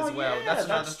bring up as well. Yeah, That's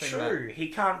another that's thing true. He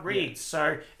can't read,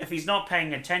 so if he's not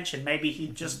paying attention, maybe he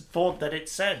just thought that it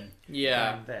said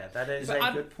Yeah. there. That is But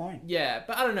a good point. Yeah,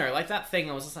 but I don't know, like that thing,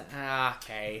 I was just like,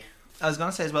 okay. I was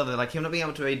gonna say as well that like him not being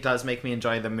able to read does make me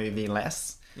enjoy the movie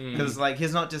less because like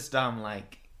he's not just dumb,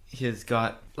 like he's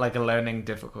got like a learning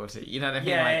difficulty. You know what I mean?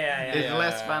 Yeah, like, yeah. It's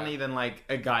less funny than like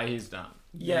a guy who's dumb.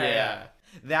 Yeah.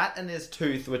 That and his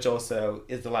tooth, which also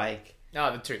is like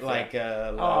Oh, the tooth. like a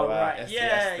Oh, lower right.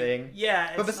 SES thing.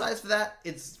 Yeah. But besides that,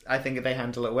 I think they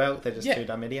handle it well. They're just Yeah. two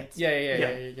dumb idiots.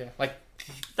 Yeah. Like,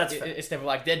 That's fair. it's never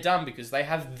like, they're dumb because they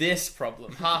have this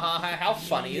problem. Ha ha ha, how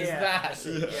funny is I that?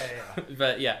 see. Yeah.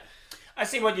 But yeah. I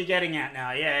see what you're getting at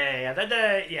now. Yeah.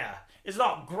 Yeah. It's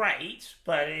not great,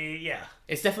 but yeah.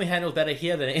 It's definitely handled better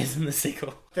here than it is in the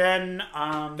sequel. Then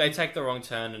They take the wrong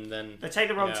turn and then... they take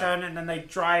the wrong turn and then they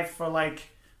drive for like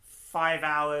 5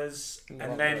 hours the and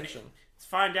wrong then direction.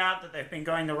 find out that they've been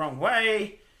going the wrong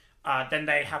way. Then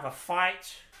they have a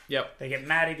fight. Yep. They get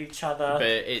mad at each other. But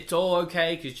it's all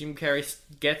okay because Jim Carrey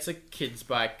gets a kid's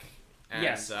bike. And,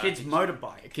 yes, kid's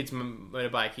motorbike. Kid's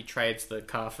motorbike. He trades the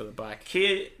car for the bike.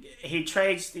 He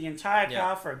trades the entire car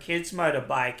Yeah. for a kid's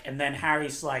motorbike, and then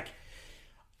Harry's like,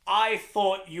 I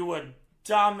thought you were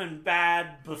dumb and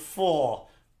bad before,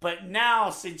 but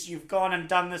now since you've gone and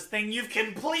done this thing, you've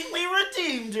completely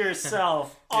redeemed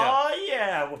yourself. Oh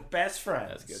yeah, we're best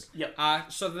friends. That's good.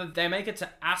 Yep. So they make it to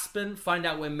Aspen, find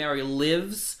out where Mary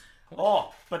lives.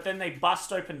 Oh, but then they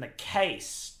bust open the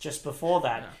case just before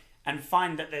that and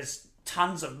find that there's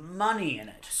tons of money in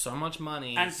it. So much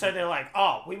money. And so they're like,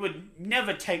 oh, we would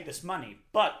never take this money,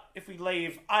 but if we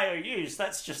leave IOUs,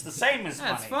 that's just the same as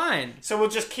money. That's fine. So we'll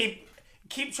just keep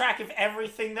track of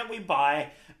everything that we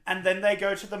buy, and then they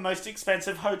go to the most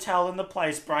expensive hotel in the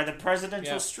place, buy the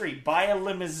presidential street, buy a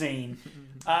limousine,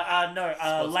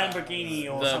 Lamborghini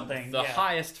or something. The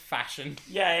highest fashion.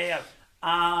 Yeah.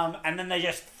 And then they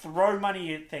just throw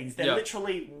money at things. They're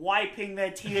literally wiping their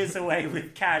tears away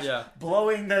with cash,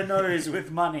 blowing their nose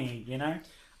with money, you know?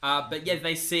 But yeah,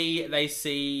 they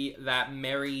see that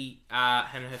Mary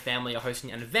and her family are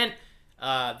hosting an event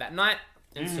that night.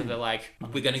 And so they're like,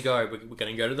 we're gonna go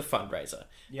to the fundraiser.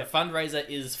 The fundraiser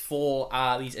is for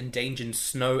these endangered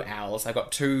snow owls. I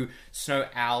got 2 snow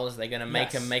owls. They're gonna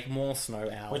make them make more snow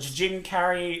owls. Which Jim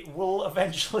Carrey will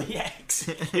eventually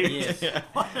execute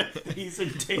one of these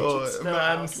endangered snow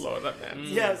owls. manslaughter, man.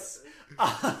 Yes.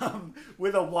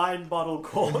 With a wine bottle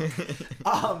cork.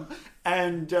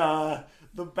 And the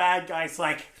bad guy's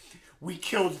like, we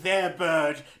killed their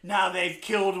bird, now they've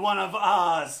killed one of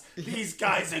ours. These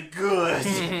guys are good.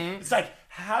 It's like,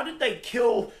 how did they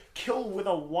kill with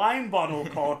a wine bottle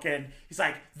cork? And he's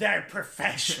like, they're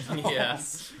professionals.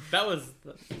 Yes, that was.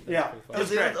 Yeah.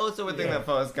 Because that's also a thing that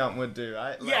Forrest Gump would do,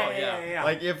 right? Like, Yeah.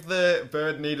 Like if the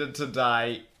bird needed to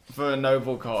die for a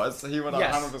noble cause, he would 100%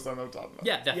 have done that.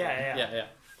 Yeah, definitely. Yeah.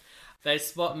 They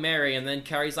spot Mary, and then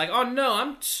Carrie's like, "Oh no,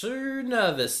 I'm too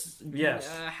nervous. Yes.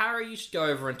 Harry, you should go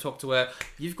over and talk to her.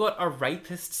 You've got a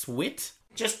rapist's wit."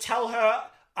 Just tell her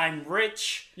I'm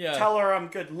rich, tell her I'm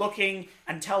good looking,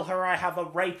 and tell her I have a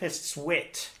rapist's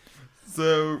wit.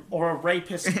 So Or a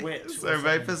rapist wit. So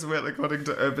rapist wit, according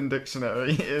to Urban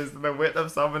Dictionary, is the wit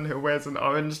of someone who wears an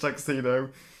orange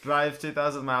tuxedo, drives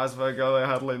 2,000 miles for a girl they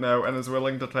hardly know, and is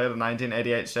willing to trade a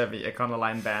 1988 Chevy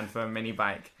Econoline van for a mini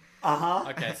bike.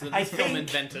 Okay, so this film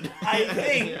invented. I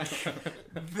think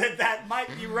that might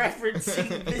be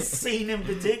referencing this scene in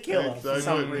particular for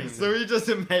some reason. So he just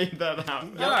made that up.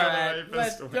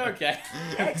 Alright, okay.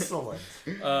 Excellent.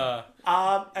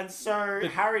 And so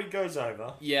Harry goes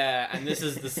over. Yeah, and this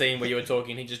is the scene where you were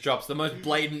talking. He just drops the most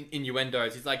blatant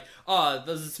innuendos. He's like, "Oh,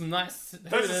 those are some nice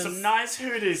Those are some nice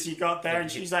hooters you got there,"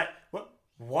 and she's like,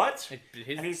 "What?"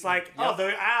 And he's like, "Oh,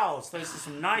 they're owls. Those are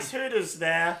some nice hooters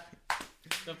there."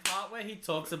 The part where he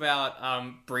talks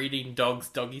about breeding dogs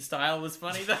doggy style was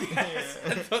funny though.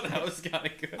 I thought that was kind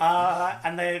of good.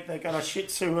 And they got a Shih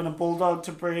Tzu and a Bulldog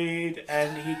to breed,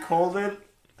 and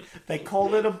they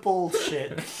called it a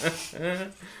bullshit.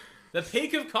 The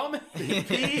peak of comedy.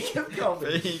 Peak of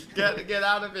comedy. Get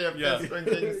out of here, Yeah.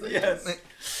 Yes.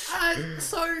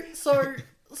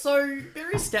 So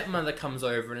Barry's stepmother comes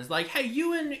over and is like, "Hey,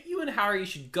 you and Harry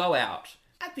should go out."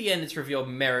 At the end, it's revealed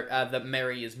that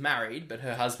Mary is married, but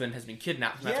her husband has been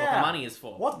kidnapped, and that's what the money is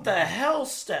for. What the hell,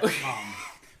 stepmom?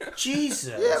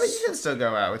 Jesus. Yeah, but you can still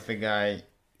go out with the guy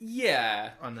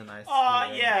Yeah. on the nice.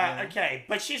 Oh, yeah, okay.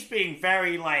 But she's being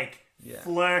very,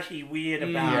 flirty, weird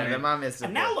about Yeah, it. the mum is.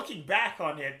 And now looking back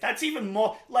on it, that's even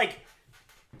more,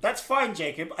 that's fine,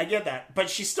 Jacob, I get that.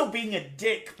 But she's still being a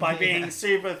dick by being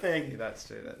super thing. That's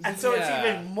true. And so it's Yeah.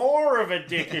 even more of a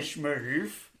dickish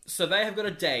move. So they have got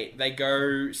a date. They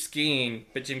go skiing,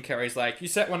 but Jim Carrey's like, "You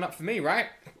set one up for me, right?"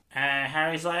 And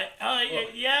Harry's like, oh,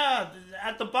 yeah,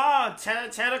 at the bar,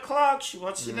 10 o'clock, she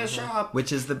wants you to show up.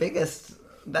 Which is the biggest.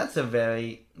 That's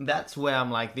where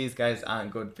I'm like, these guys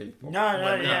aren't good people. No,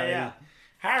 yeah.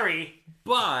 Harry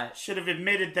But should have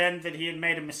admitted then that he had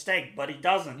made a mistake, but he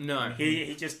doesn't. No.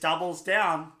 He just doubles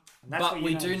down. And that's but what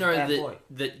we you do he's a know bad that boy.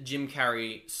 that Jim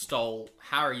Carrey stole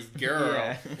Harry's girl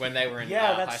Yeah. when they were in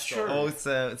Yeah, high that's school. true.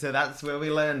 Also, so that's where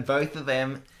we learn both of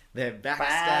them. They're backstabbing,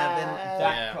 Bad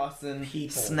back-crossing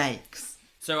people. snakes.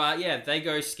 So they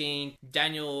go skiing.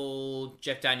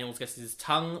 Jeff Daniels gets his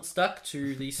tongue stuck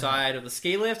to the side of the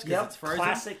ski lift because Yep, it's frozen.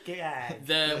 classic gag.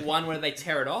 The one where they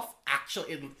tear it off,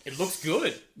 actually, it looks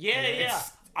good. Yeah.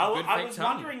 It's I good fake was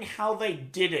tongue. wondering how they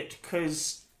did it,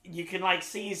 because you can,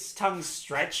 see his tongue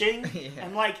stretching,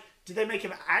 and, did they make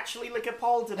him actually lick a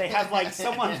pole? Do they have,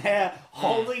 someone there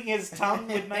holding his tongue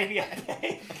with maybe a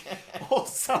peg or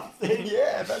something?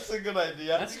 Yeah, that's a good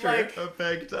idea. That's true. A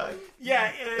peg tongue.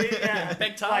 Yeah.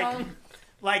 Big tongue.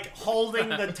 Like holding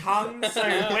the tongue, so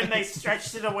when they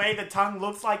stretched it away, the tongue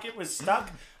looks like it was stuck.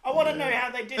 I want to know how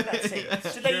they did that scene.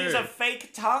 Did they use a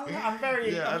fake tongue? I'm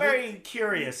very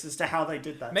curious as to how they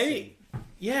did that. Maybe,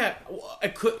 yeah.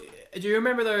 It could. Do you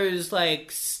remember those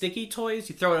sticky toys?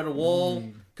 You throw it at a wall.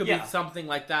 Could Yeah. be something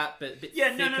like that, but a bit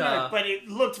Yeah, thicker. no. But it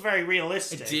looked very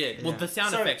realistic. It did. Well, the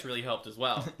sound So- effects really helped as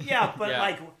well. Yeah, but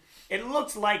Yeah. it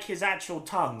looked like his actual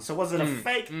tongue. So was it a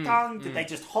fake tongue? Did they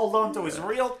just hold on to his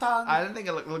real tongue? I don't think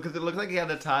it looked, because it looked like he had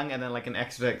a tongue and then an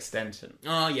extra extension.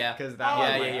 Oh yeah, Because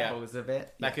that yeah. pose a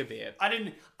bit. That could be it. I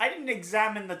didn't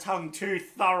examine the tongue too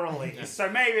thoroughly, so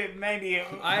maybe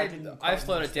I didn't. I've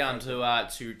slowed it down to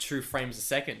 2 frames a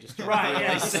second. Just to Right, yeah,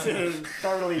 really just see. to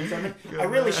thoroughly examine. I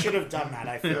really should have done that.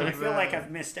 I feel like I've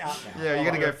missed out now. Yeah, you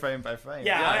gotta go frame by frame.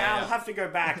 Yeah, Yeah, I'll have to go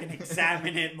back and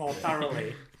examine it more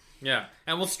thoroughly. Yeah,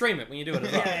 and we'll stream it when you do it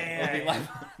as well. Yeah. It'll be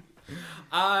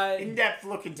live. In-depth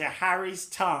look into Harry's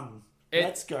tongue.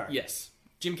 Let's go. Yes.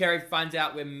 Jim Carrey finds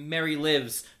out where Mary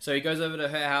lives, so he goes over to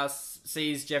her house,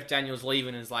 sees Jeff Daniels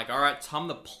leaving, and is like, "Alright, time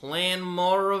to plan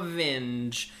more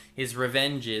revenge." His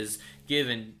revenge is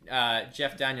giving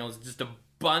Jeff Daniels just a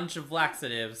bunch of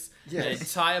laxatives, an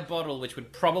entire bottle, which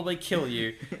would probably kill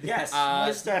you, Yes,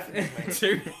 most definitely.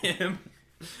 to him.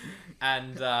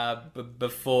 And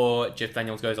before Jeff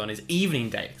Daniels goes on his evening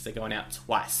date, because they're going out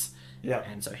twice. Yeah.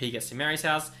 And so he gets to Mary's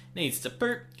house, needs to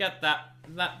poop, get that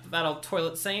old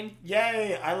toilet scene.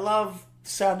 Yay! I love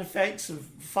sound effects of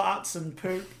farts and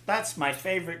poop. That's my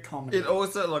favorite comedy. It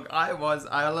also, look,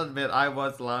 I'll admit, I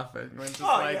was laughing. When just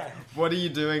yeah. what are you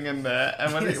doing in there?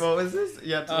 And when what was this?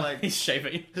 You had to He's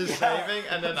shaving. he's shaving,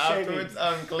 and then Shaving. afterwards,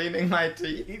 I'm cleaning my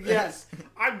teeth. Yes,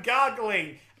 I'm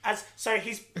gargling.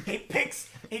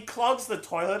 He clogs the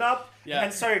toilet up, Yeah.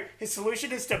 and so his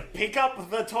solution is to pick up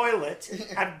the toilet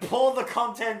and pour the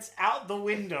contents out the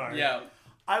window. Yeah.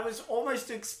 I was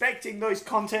almost expecting those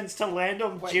contents to land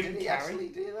on Jim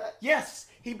Carrey. do that? Yes,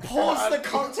 he pours the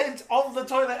content of the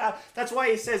toilet out. That's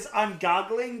why he says, "I'm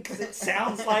gargling," because it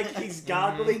sounds like he's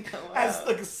gargling as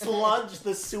the sludge,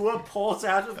 the sewer pours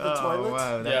out of the toilet. Oh,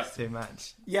 wow, that's too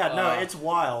much. Yeah, no, it's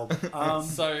wild.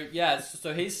 So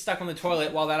he's stuck on the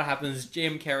toilet. While that happens,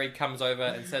 Jim Carrey comes over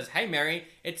and says, "Hey, Mary,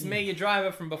 it's me, your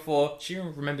driver from before." She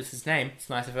remembers his name. It's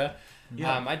nice of her.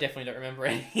 Yeah. I definitely don't remember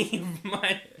any of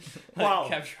my Well,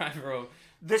 cab driver or...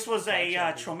 This was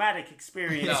a traumatic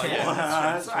experience No, for yeah,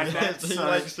 her, I bet.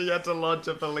 So, she had to lodge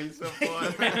a police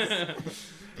report.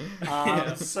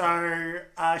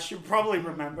 she'll probably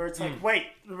remember. It's like, wait,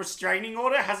 the restraining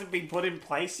order hasn't been put in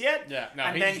place yet? Yeah, no,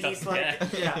 and he then just he's doesn't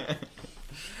like, yeah.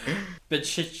 But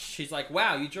she's like,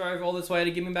 "Wow, you drove all this way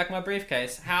to give me back my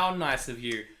briefcase. How nice of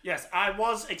you." Yes, I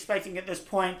was expecting at this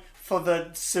point for the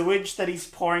sewage that he's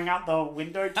pouring out the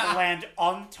window to land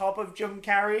on top of Jim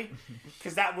Carrey,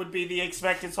 because that would be the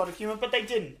expected sort of humor, but they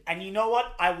didn't. And you know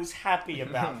what? I was happy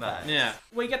about that. Yeah.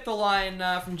 We get the line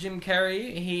from Jim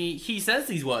Carrey. He says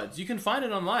these words. You can find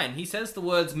it online. He says the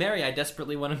words, "Mary, I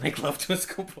desperately want to make love to a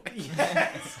schoolboy."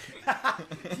 Yes.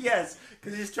 Yes,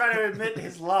 because he's trying to admit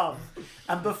his love.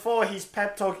 And before he's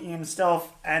pep talking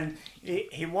himself, and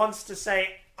he wants to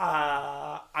say,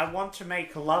 I want to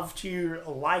make love to you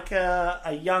like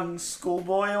a young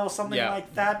schoolboy or something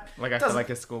like that. Like I feel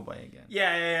like a schoolboy again.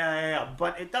 Yeah.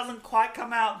 But it doesn't quite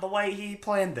come out the way he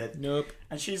planned it. Nope.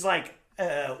 And she's like,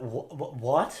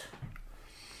 what?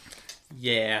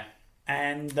 Yeah.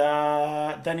 And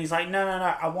then he's like, no,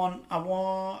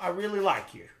 I really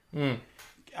like you.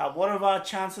 What are our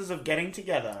chances of getting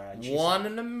together? And she's 1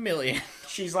 in a million.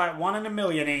 She's like, 1 in a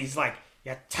million. And he's like,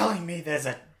 you're telling me there's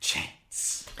a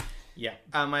chance. Yeah.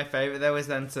 My favorite though was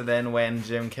then when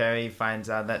Jim Carrey finds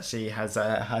out that she has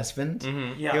a husband.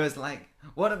 Yeah. He was like,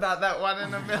 "What about that 1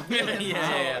 in a million?"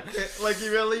 Yeah. Like he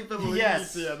really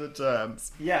believes he had a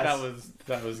chance. Yes.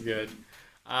 That was good.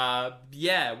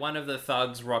 One of the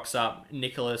thugs rocks up,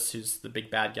 Nicholas, who's the big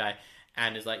bad guy,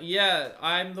 and is like, "Yeah,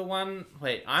 I'm the one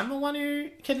who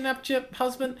kidnapped your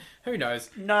husband." Who knows?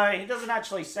 No, he doesn't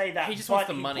actually say that. He just but wants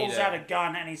the money He pulls there. out a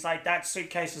gun and he's like, "That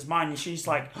suitcase is mine." And she's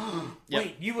like,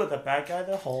 "Wait, you were the bad guy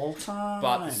the whole time."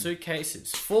 But the suitcase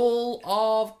is full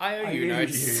of IOU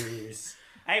notes. IOUs.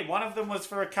 Hey, one of them was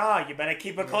for a car. You better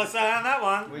keep a close eye on that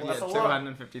one. We That's get a lot.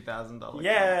 $250,000.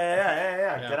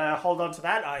 Yeah. Gotta hold on to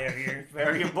that IOU.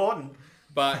 Very important.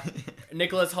 But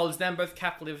Nicholas holds them both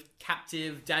captive.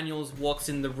 Daniels walks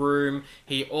in the room.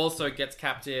 He also gets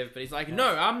captive, but he's like,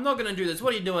 "No, I'm not gonna do this.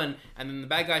 What are you doing?" And then the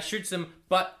bad guy shoots him,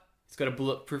 but he's got a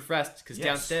bulletproof vest because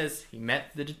downstairs he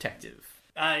met the detective.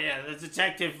 The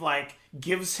detective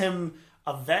gives him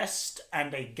a vest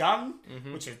and a gun,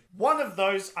 which is one of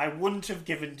those I wouldn't have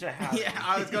given to Harry. Yeah,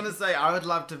 I was gonna say I would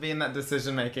love to be in that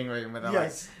decision-making room where they're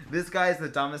like, "This guy's the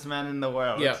dumbest man in the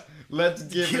world. Yeah. Let's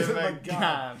give him a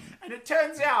gun." And it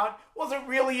turns out wasn't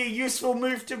really a useful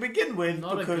move to begin with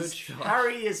Not a because good shot.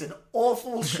 Harry is an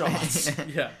awful shot.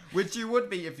 Yeah. Which you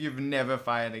would be if you've never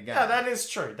fired a gun. Yeah, that is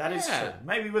true. That is true.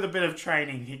 Maybe with a bit of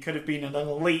training, he could have been an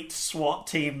elite SWAT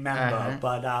team member,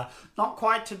 but not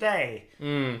quite today.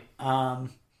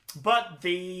 But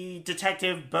the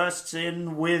detective bursts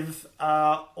in with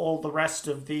all the rest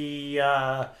of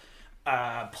the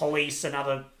police and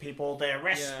other people. They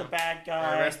arrest the bad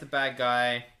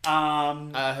guy.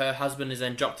 Her husband is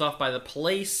then dropped off by the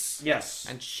police. Yes.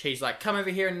 And she's like, "Come over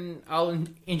here and I'll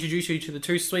introduce you to the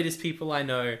two sweetest people I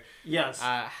know." Yes.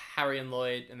 Harry and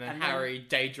Lloyd. And then Harry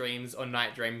daydreams or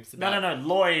night dreams about... No.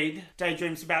 Lloyd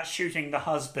daydreams about shooting the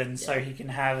husband so he can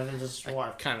have his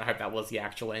wife. kind of hope that was the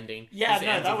actual ending. Yeah, 'Cause it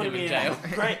ends that with would him have in been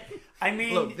jail. great. I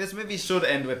mean... Look, this movie should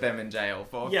end with them in jail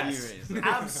for a few yes, reasons.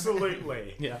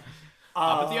 absolutely. Yeah.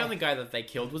 But the only guy that they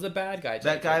killed was a bad guy.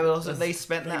 That guy will also, they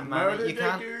spent that money. Murdered You the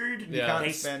can't, dude. you can't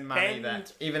They spend money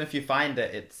that, even if you find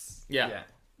it, it's... Yeah.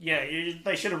 Yeah,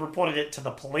 they should have reported it to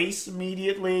the police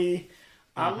immediately.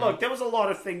 Look, there was a lot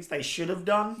of things they should have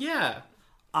done. Yeah.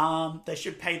 They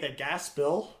should pay their gas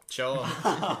bill. Sure.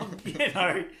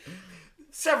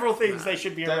 Several things they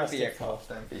should be Don't arrested be a cop,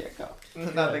 don't be a cop.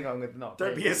 Nothing wrong with not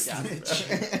Don't paying be a your gas snitch.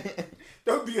 bill.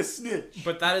 Don't be a snitch.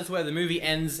 But that is where the movie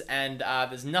ends, and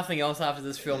there's nothing else after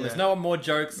this film. There's no more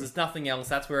jokes. There's nothing else.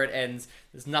 That's where it ends.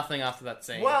 There's nothing after that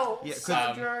scene. Well, Yeah, 'cause-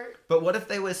 Sandro... But what if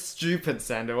they were stupid,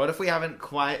 Sandra? What if we haven't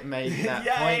quite made that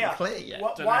point clear yet?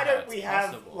 Don't know Why how don't it's we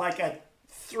have possible. a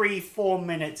 3-4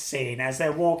 minute scene as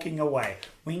they're walking away?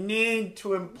 We need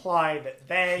to imply that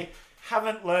they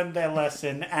haven't learned their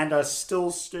lesson and are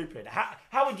still stupid.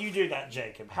 How would you do that,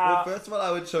 Jacob? Well, first of all,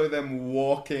 I would show them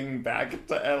walking back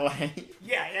to LA.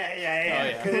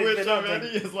 Yeah. 'Cause Which they're not already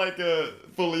is like a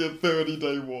fully a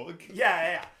 30-day walk.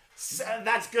 Yeah. So,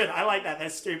 that's good. I like that.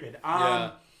 That's stupid.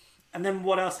 And then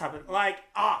what else happened? I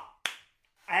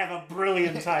have a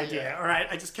brilliant idea. All right,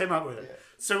 I just came up with it.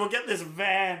 So we'll get this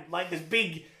van, this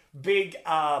big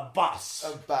bus.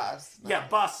 A bus. Yeah,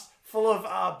 bus full of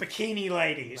bikini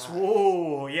ladies.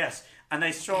 Whoa, yes. And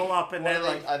they stroll up and they're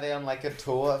like... Are they on like a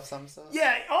tour of some sort?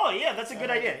 Yeah, that's a good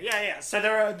idea. Yeah. So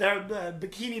they're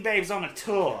bikini babes on a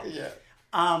tour. Yeah.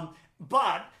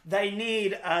 But they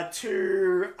need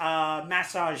 2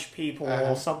 massage people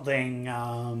or something.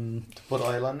 Put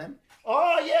oil on them?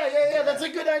 Oh, yeah, that's a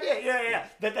good idea. Yeah.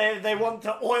 That they want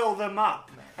to oil them up.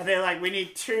 And they're like, we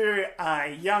need 2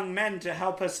 young men to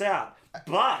help us out.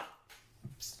 But...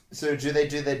 So do they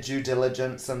do their due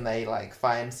diligence and they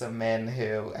find some men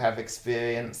who have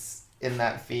experience in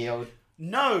that field?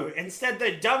 No, instead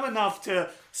they're dumb enough to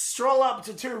stroll up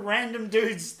to two random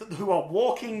dudes who are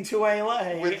walking to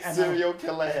LA With and serial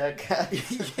killer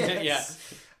haircuts.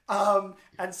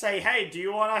 and say, hey, do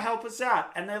you want to help us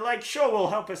out? And they're like, sure, we'll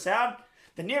help us out.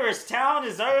 The nearest town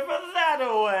is over that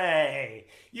way.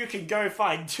 You can go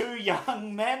find two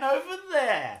young men over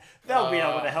there. They'll be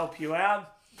able to help you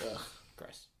out.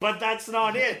 Gross. But that's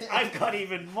not it. I've got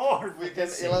even more. We can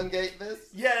elongate this.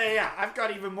 Yeah. I've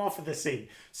got even more for the scene.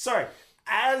 So,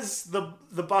 as the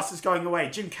bus is going away,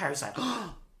 Jim Carrey's like,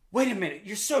 oh, wait a minute,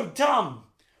 you're so dumb.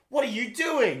 What are you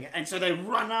doing? And so they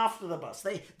run after the bus.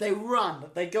 They run.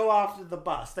 They go after the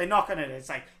bus. They knock on it. It's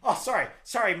like, oh,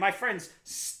 sorry, my friend's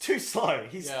too slow.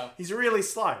 He's really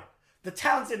slow. The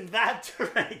town's in that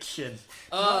direction,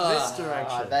 not this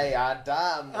direction. They are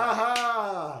dumb.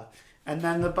 Aha! And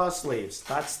then the bus leaves.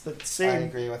 That's the scene. I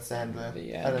agree with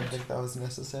Sandler. I don't think that was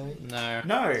necessary.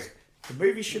 No. The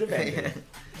movie should have ended.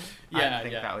 I don't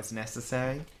think that was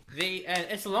necessary. And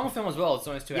it's a long film as well. It's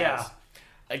almost 2 hours.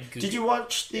 Did you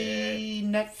watch the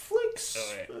Netflix?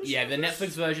 Yeah, the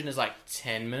Netflix version is like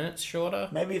 10 minutes shorter.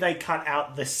 Maybe they cut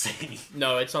out this scene.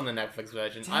 No, it's on the Netflix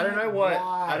version. Damn, I don't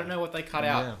know what they cut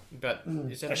out, but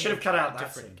I should have cut out that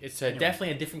different. scene. It's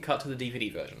definitely a different cut to the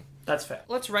DVD version. That's fair.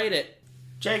 Let's rate it.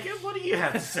 Jacob, what do you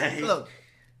have to say? Look,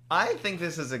 I think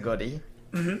this is a goodie.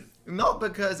 Mm-hmm. Not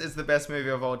because it's the best movie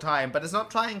of all time, but it's not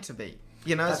trying to be.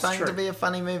 You know, it's That's trying to true. be a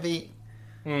funny movie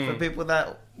for people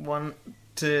that want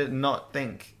to not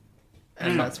think.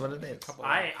 And that's what it is.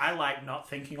 I like not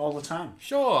thinking all the time.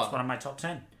 Sure. It's one of my top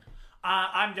 10.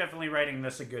 I'm definitely rating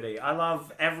this a goodie. I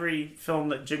love every film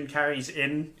that Jim Carrey's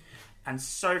in, and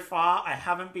so far I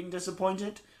haven't been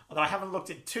disappointed. Although I haven't looked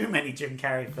at too many Jim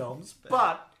Carrey films,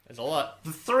 but There's a lot.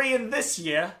 the 3 in this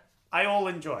year I all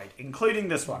enjoyed, including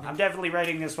this one. I'm definitely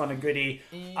rating this one a goodie.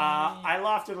 I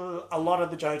laughed at a lot of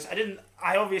the jokes.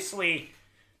 I obviously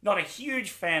not a huge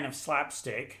fan of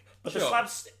slapstick, but the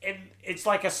slapstick, it's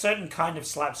like a certain kind of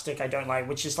slapstick I don't like,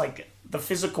 which is like the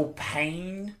physical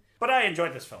pain. But I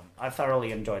enjoyed this film. I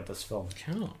thoroughly enjoyed this film.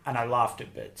 Cool. And I laughed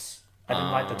at bits. I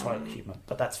didn't like the toilet humor,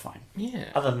 but that's fine. Yeah.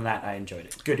 Other than that, I enjoyed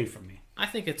it. Goodie from me. I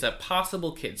think it's a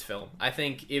passable kids film. I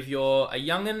think if you're a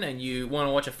young'un and you want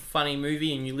to watch a funny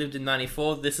movie and you lived in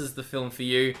 '94, this is the film for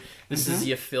you. This is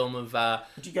your film of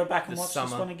Would you go back and the watch summer.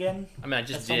 this one again? I mean, I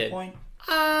just at some did. point?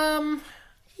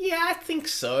 Yeah, I think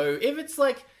so. If it's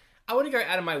like, I wouldn't go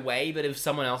out of my way, but if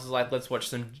someone else is like, let's watch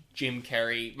some Jim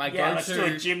Carrey, my Yeah, go-to... let's do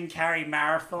a Jim Carrey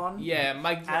marathon. Yeah,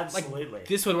 Absolutely. Like,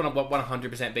 this would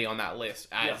 100% be on that list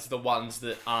as the ones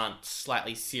that aren't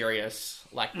slightly serious,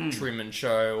 like Truman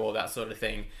Show or that sort of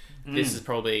thing. This is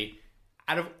probably,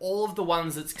 out of all of the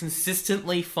ones that's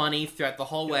consistently funny throughout the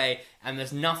whole way, and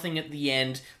there's nothing at the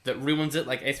end that ruins it,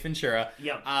 like Ace Ventura.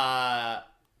 Yep.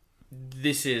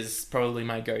 This is probably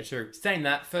my go-to. Saying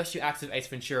that, first few acts of Ace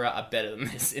Ventura are better than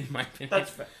this, in my opinion.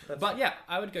 That's fair. But yeah,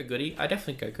 I would go goodie. I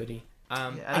definitely go goodie.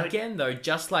 I Again, though,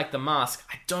 just like The Mask,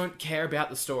 I don't care about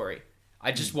the story.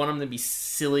 I just want them to be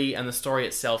silly, and the story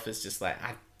itself is just like,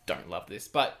 I don't love this.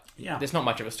 But there's not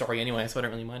much of a story anyway, so I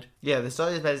don't really mind. Yeah, the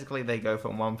story is basically they go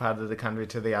from one part of the country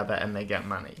to the other and they get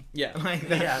money. Yeah.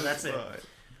 That's it.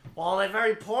 Well, they're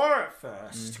very poor at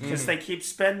first because they keep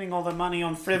spending all their money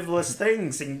on frivolous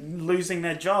things and losing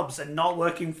their jobs and not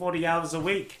working 40 hours a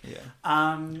week. Yeah.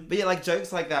 But yeah, like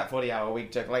jokes like that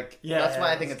 40-hour-week joke, like that's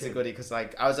why I think it's a goodie, because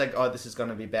like I was like, oh, this is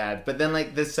gonna be bad, but then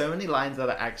like there's so many lines that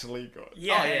are actually good.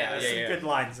 There's some good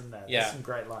lines in there. Yeah. There's some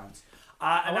great lines.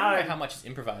 I wonder how much is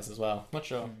improvised as well. Not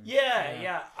sure.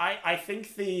 I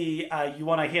think the you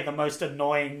want to hear the most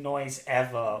annoying noise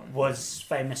ever was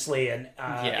famously an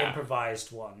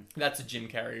improvised one. That's a Jim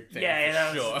Carrey thing.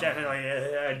 That sure. was definitely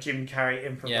a Jim Carrey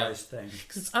improvised thing.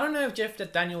 Because I don't know if Jeff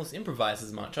Daniels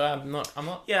improvises much. I'm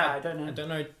not. Yeah, I don't know. I don't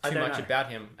know too much about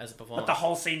him as a performer. But the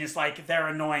whole scene is like they're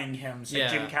annoying him, so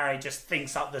Jim Carrey just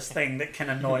thinks up this thing that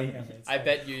can annoy him. I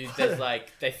bet you there's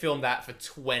like they filmed that for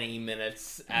 20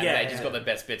 minutes and they just got the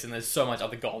best bits, and there's so much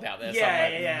other gold out there.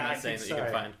 I think think that you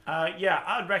can find.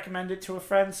 I'd recommend it to a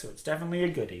friend, so it's definitely a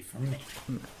goodie from me.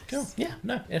 Cool. Yeah,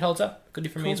 no, it holds up. Goodie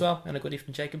from me as well, and a goodie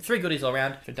from Jacob. 3 goodies all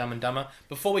round for Dumb and Dumber.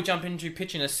 Before we jump into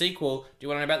pitching a sequel, do you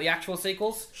want to know about the actual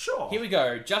sequels? Sure. Here we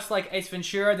go. Just like Ace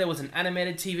Ventura, there was an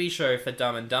animated TV show for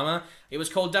Dumb and Dumber. It was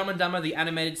called Dumb and Dumber, the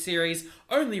animated series.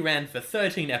 Only ran for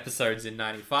 13 episodes in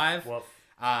 95. Woof.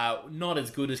 Not as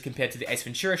good as compared to the Ace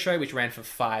Ventura show, which ran for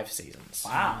 5 seasons.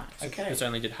 Wow. Okay. It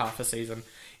only did half a season.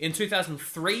 In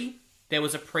 2003, there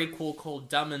was a prequel called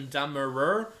Dumb and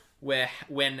Dumberer,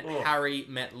 when Harry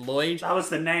met Lloyd. That was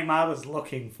the name I was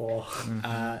looking for.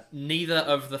 Neither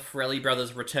of the Farrelly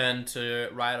brothers returned to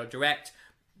write or direct.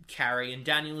 Carrie and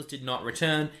Daniels did not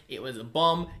return. It was a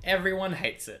bomb. Everyone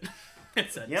hates it.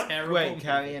 It's a terrible Wait, movie.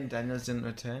 Carrie and Daniels didn't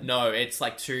return? No, it's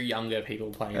like two younger people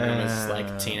playing them as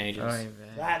like teenagers.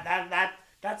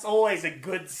 That's always a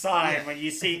good sign when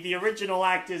you see the original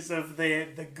actors of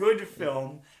the good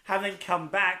film haven't come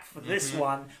back for this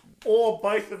one, or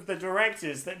both of the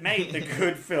directors that made the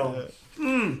good film.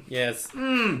 Yes.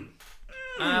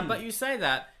 But you say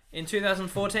that. In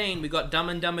 2014, we got Dumb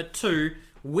and Dumber 2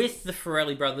 with the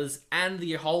Farrelly brothers and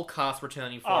the whole cast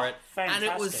returning for it. Fantastic.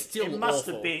 And it was still It must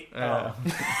awful. have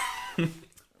been...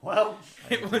 Well...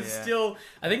 It was still...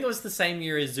 I think it was the same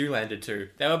year as Zoolander 2.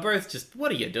 They were both just,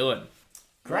 what are you doing?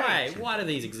 Great. Why do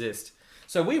these exist?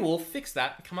 So we will fix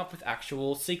that and come up with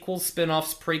actual sequels,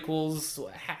 spin-offs, prequels,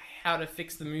 how to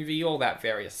fix the movie, all that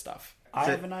various stuff. I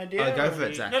have an idea. Oh, go for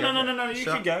it, Zach. No. You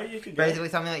Sure. can go. You can go. Basically,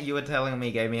 something that you were telling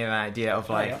me gave me an idea of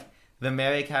like, the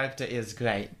Mary character is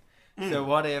great. So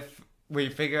what if we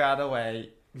figure out a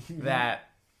way that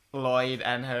Lloyd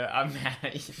and her are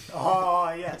married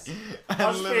Oh, yes.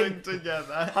 and living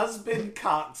together? Husband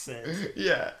cocks it.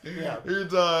 Yeah. Yeah. He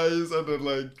dies and then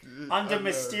like... Under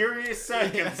mysterious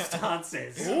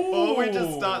circumstances. Or we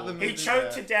just start the movie He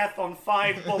choked there. to death on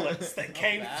 5 bullets that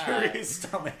came through his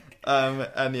stomach.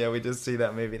 And yeah, we just see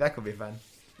that movie. That could be fun.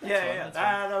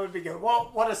 That would be good.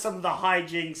 What are some of the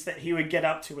hijinks that he would get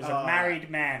up to as a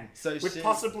married man so with she's-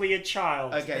 possibly a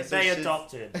child that they she's-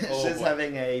 adopted? She's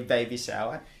having a baby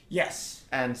shower. Yes.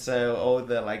 And so all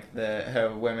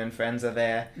her women friends are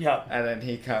there. Yeah. And then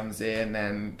he comes in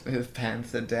and his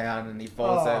pants are down and he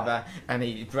falls Oh. over and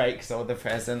he breaks all the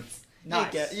presents.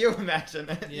 Nice. You imagine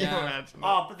it. Yeah. You imagine it.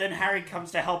 Oh, but then Harry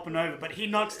comes to help him over, but he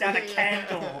knocks down a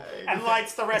candle and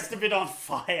lights the rest of it on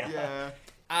fire. Yeah.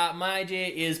 My idea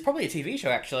is probably a TV show,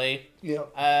 actually.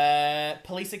 Yeah.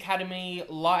 Police Academy,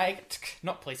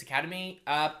 not Police Academy,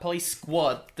 Police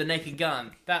Squad, The Naked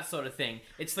Gun, that sort of thing.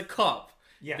 It's the cop.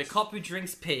 Yes. The cop who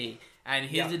drinks pee, and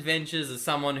his Yeah. adventures as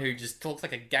someone who just talks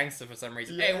like a gangster for some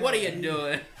reason. Hey, what are you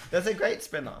doing? That's a great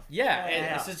spin-off. Yeah,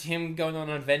 Yeah. it's just him going on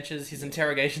adventures. His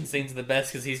interrogation scenes are the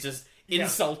best because he's just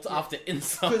insult after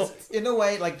insult. Because in a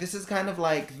way, like, this is kind of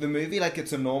like the movie, like,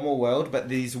 it's a normal world, but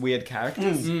these weird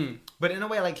characters. But in a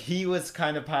way, like, he was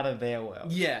kind of part of their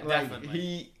world. Yeah, like,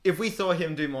 definitely. If we saw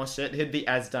him do more shit, he'd be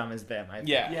as dumb as them, I think.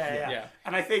 Yeah.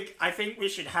 And I think we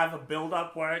should have a build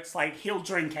up where it's like he'll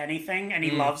drink anything and he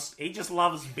just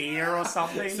loves beer or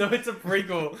something. So it's a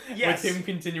prequel Yes. with him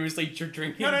continuously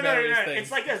drinking no. various things.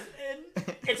 It's like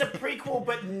it's a prequel,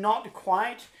 but not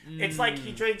quite. It's like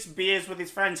he drinks beers with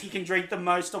his friends. He can drink the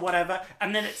most or whatever,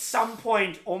 and then at some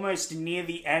point, almost near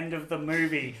the end of the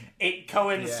movie, it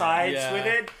coincides Yeah. with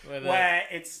it, With where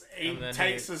it. he And then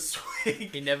takes a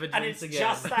swig. he never and drinks it's again.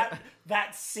 just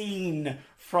that scene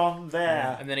from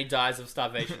there. And then he dies of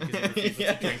starvation because he refuses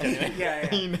to drink anything. Yeah.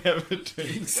 He never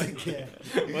drinks. Yeah.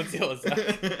 What's yours? Zach?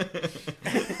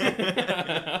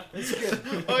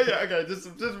 Oh yeah, okay.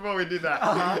 Just before we do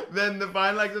that, then the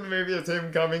final act of the movie is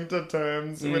him coming to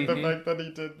terms with the fact that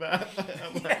he did that.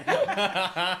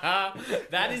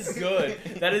 That is good.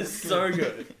 That is so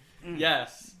good.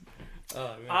 Yes.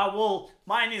 Oh, man. Well,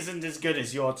 mine isn't as good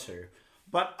as your two,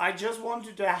 but I just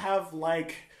wanted to have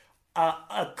like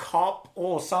a cop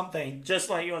or something, just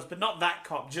like yours, but not that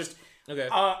cop, just Okay.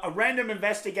 a random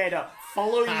investigator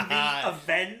following the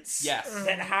events Yes.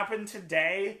 that happened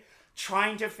today,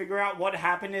 trying to figure out what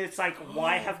happened. It's like,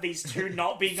 why have these two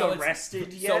not been So it's-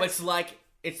 arrested yet? So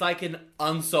it's like an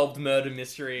unsolved murder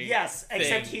mystery. Yes,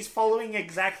 except thing. he's following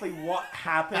exactly what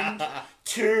happened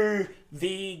to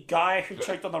the guy who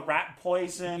choked on the rat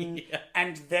poison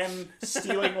and them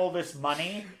stealing all this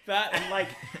money. And like,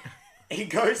 he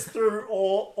goes through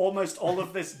almost all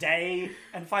of this day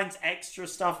and finds extra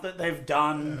stuff that they've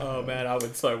done. Oh man, I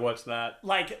would so watch that.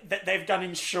 Like, that they've done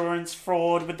insurance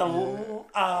fraud with the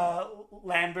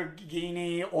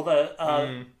Lamborghini or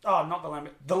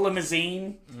the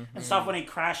limousine and stuff when he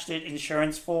crashed it,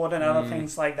 insurance fraud and other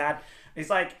things like that. It's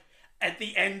like, at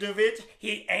the end of it,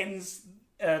 he ends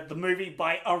the movie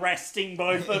by arresting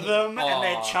both of them and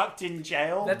they're chucked in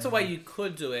jail. That's the way you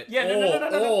could do it. Yeah,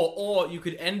 no. Or you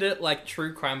could end it like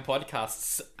true crime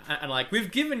podcasts and like,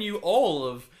 we've given you all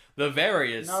of the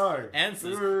various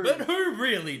answers, but who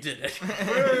really did it?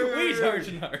 We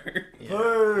don't know.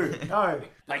 Boo! No.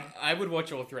 Like, I would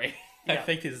watch all three. I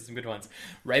think there's some good ones.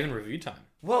 Raven review time.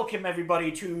 Welcome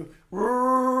everybody to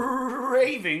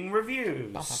Raving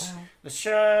Reviews,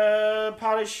 the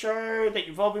part of the show that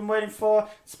you've all been waiting for.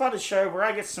 It's part of the show where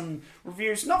I get some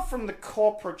reviews, not from the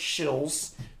corporate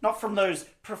shills, not from those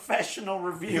professional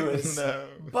reviewers, No.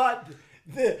 but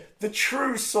the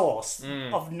true source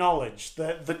of knowledge,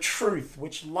 the truth,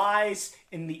 which lies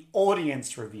in the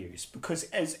audience reviews. Because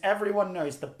as everyone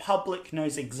knows, the public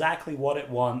knows exactly what it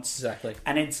wants. Exactly.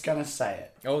 And it's going to say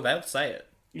it. Oh, they'll say it.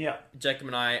 Yeah. Jacob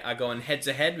and I are going head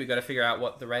to head. We've got to figure out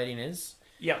what the rating is.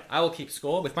 Yeah. I will keep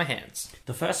score with my hands.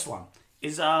 The first one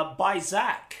is by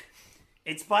Zach.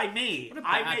 It's by me.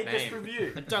 I Bad made this name.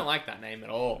 review. I don't like that name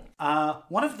at all.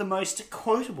 One of the most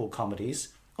quotable comedies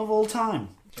of all time.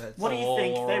 What do you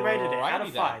think they rated it out of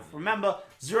Alrighty 5? Remember,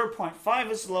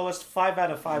 0.5 is the lowest, 5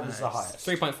 out of 5 is the highest.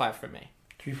 3.5 from me.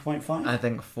 3.5? I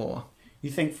think 4. You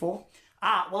think 4?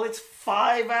 Well, it's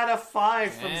 5 out of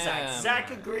 5 from Zach. Damn.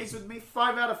 Zach agrees with me.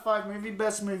 5 out of 5 movie,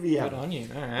 best movie ever. Good on you.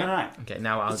 All right. All right. Okay,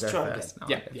 now I'll Let's go try first. again. Now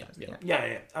Yeah, I'll go yeah, first, yeah.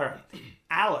 Yeah. All right.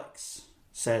 Alex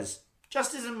says,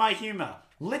 just isn't my humor.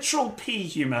 Literal pee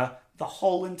humor the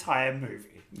whole entire movie.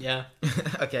 Yeah.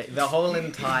 Okay, the whole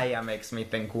entire makes me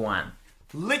think 1.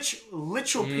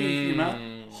 Literal pee humor,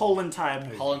 whole entire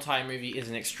movie. Whole entire movie is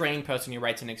an extreme. Person who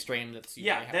rates an extreme. That's usually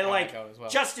Yeah, they're how I like, go as well.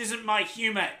 just isn't my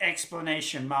humor,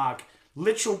 exclamation mark.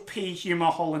 Literal pee humor,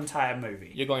 whole entire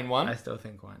movie. You're going 1? I still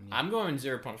think 1. Yeah. I'm going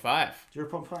 0.5.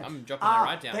 0.5. I'm dropping that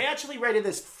right down. They actually rated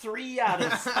this 3 out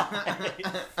of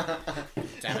 5.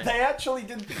 Damn it. They actually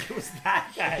didn't think it was that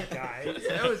bad, guys.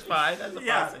 It was fine. That's a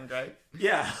Yeah. passing grade.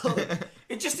 Yeah.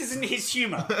 It just isn't his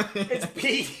humor. It's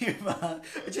pee humor.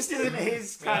 It just isn't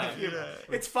his kind of humor.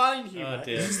 It's fine humor. Oh,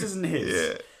 dear. It just isn't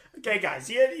his. Okay, guys,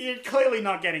 you're clearly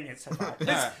not getting it so far.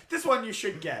 This one you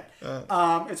should get.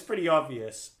 It's pretty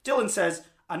obvious. Dylan says,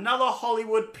 another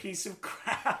Hollywood piece of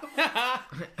crap.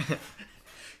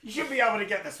 You should be able to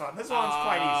get this one. This one's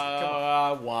quite easy. Come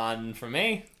on. 1 from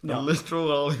me. A literal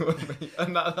Hollywood.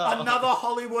 Another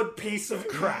Hollywood piece of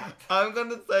crap. I'm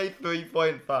gonna say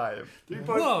 3.5. 3.5.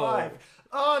 Whoa.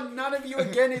 Oh, none of you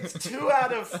again. It's 2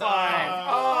 out of 5.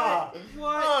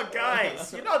 Oh,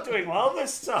 guys, you're not doing well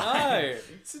this time. No.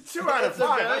 It's a 2 out of It's a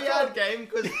 5. very hard game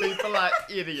because people are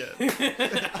idiots.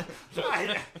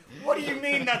 What do you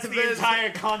mean that's the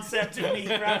entire concept of me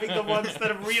grabbing the ones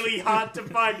that are really hard to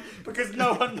find because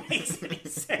no one makes any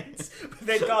sense with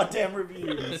their goddamn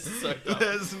reviews? So dumb.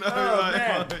 There's no Oh,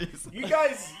 man. reason. You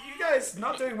guys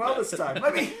not doing well this time.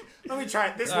 Let me try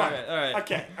it. This one. all right.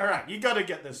 Okay, all right. You got to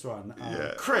get this one.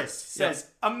 Chris says,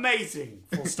 amazing,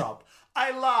 full stop. I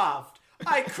laughed.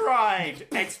 I cried,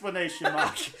 explanation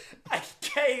mark. I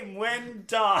came when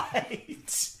died.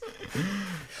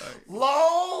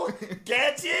 LOL,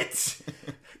 get it?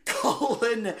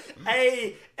 Colon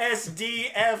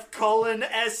ASDF colon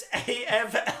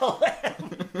SAFLM.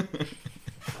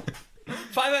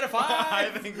 5 out of 5. I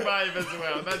think 5 as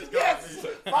well. That's got Yes,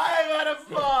 5 out of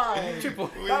 5.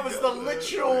 That was the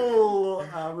literal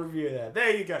review there.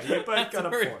 There you go. You both got a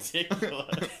point.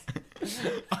 Ridiculous.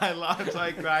 I laughed,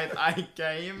 I cried, I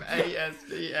came,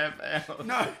 ASDFL.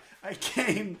 No, I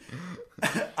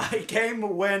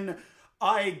came when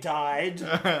I died.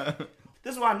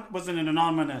 This one was an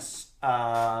anonymous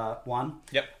one.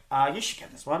 Yep. You should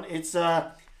get this one. It's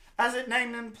as its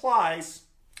name implies,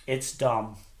 it's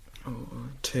dumb.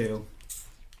 2.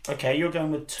 Okay, you're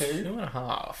going with 2.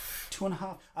 2.5.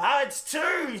 2.5. It's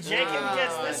 2. Jacob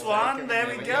gets this one. There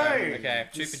we go. Okay,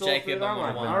 2 for Jacob. I'm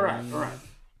on 1. All right.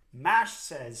 Mash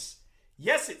says,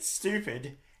 yes, it's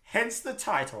stupid, hence the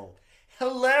title.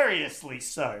 Hilariously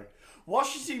so.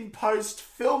 Washington Post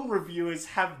film reviewers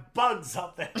have bugs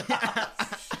up their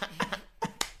ass.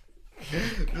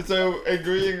 So,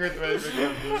 agreeing with my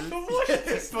reviews.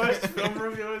 Washington Post film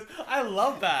reviewers. I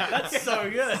love that. That's so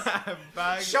good.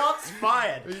 Shots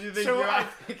fired. You think So you're-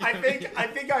 I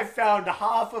think I found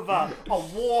half of a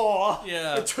war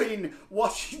Yeah. between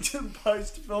Washington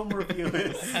Post film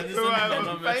reviewers And this Who is have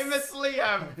anonymous. famously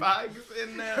have bugs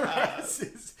in their ass.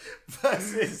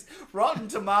 versus Rotten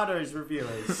Tomatoes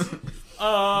reviewers.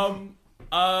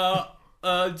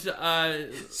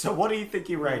 So what do you think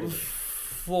you rated?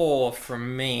 4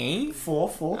 from me.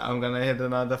 4. I'm gonna hit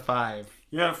another 5.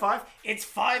 You got a 5? It's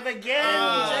 5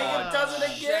 again. Jacob does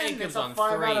it again. Jacob's It's a on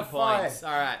 5 3 out of 5. points.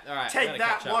 All right. I Take gotta that,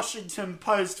 catch up. Washington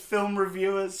Post film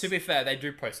reviewers. To be fair, they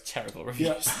do post terrible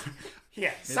reviews.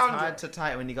 Yeah, It's Sandra. hard to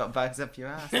type when you got bugs up your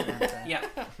ass. Yeah.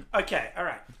 Okay, all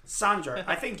right, Sandra.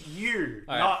 I think you,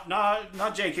 All right.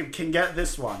 not Jacob, can get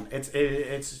this one. It's.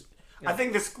 I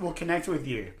think this will connect with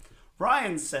you.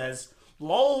 Ryan says,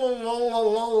 "Lol, lol,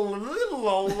 lol, lol,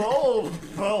 lol, lol,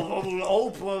 lol."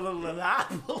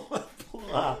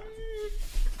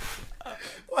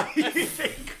 What do you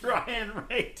think Ryan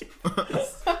rated?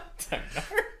 I don't know.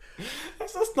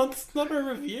 That's not a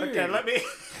review. Okay, let me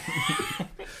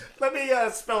Let me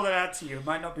spell that out to you. It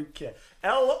might not be clear.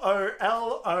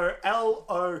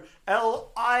 LOLLILPOOLLA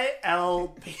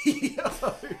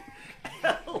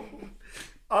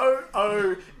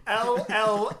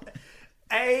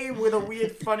with a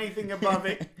weird funny thing above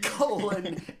it,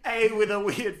 colon, A with a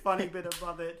weird funny bit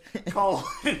above it, colon.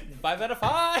 5 out of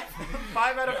 5.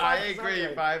 5 out of 5. I agree.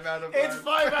 5 out of 5. It's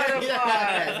 5 out of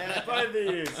 5. Both of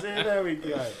you. See, there we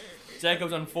go.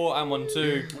 Jacob's on 4, I'm on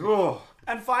 2. Oh.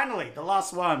 And finally, the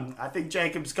last one. I think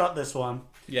Jacob's got this one.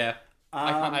 Yeah.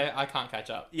 I can't catch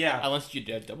up. Yeah. Unless you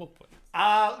do double points.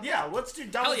 Yeah, let's do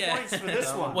double Hell yeah. points for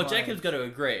this one. Well, Jacob's got to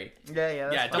agree. Yeah,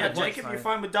 double Yeah, points. Jacob, you're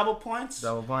fine with double points?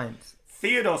 Double points.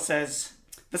 Theodore says,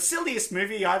 the silliest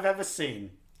movie I've ever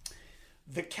seen.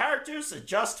 The characters are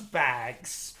just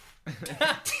bags.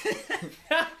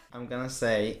 I'm gonna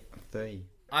say 3.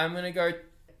 I'm going to go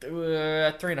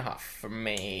 3.5 for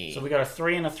me. So we got a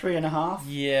 3 and a 3.5.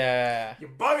 Yeah. You're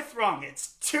both wrong. It's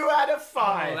 2 out of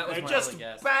 5. Oh, that was They're my just other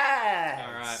guess. bags.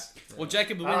 All right. Well,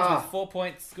 Jacob wins with 4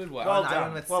 points. Good work. Well I done.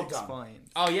 went with Well 6 done. points.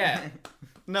 Oh, yeah.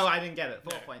 No, I didn't get it.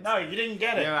 4 points. No, you didn't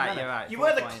get it. You're right, No. you're right. You 4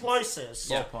 were the points. closest.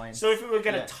 4 points. So if we were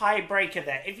going to Yeah. tiebreaker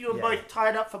there, if you were both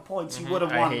tied up for points, you would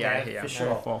have I won hear, there for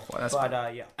sure. 4. That's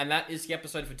But yeah. And that is the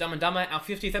episode for Dumb and Dumber, our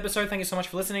 50th episode. Thank you so much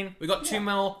for listening. We got 2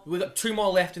 more. We got 2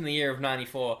 more left in the year of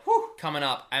 94 coming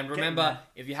up. And remember, there.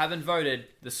 if you haven't voted,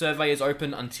 the survey is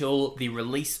open until the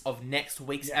release of next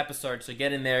week's episode. So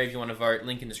get in there if you want to vote.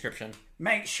 Link in description.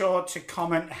 Make sure to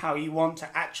comment how you want to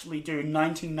actually do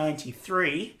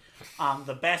 1993,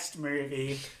 the best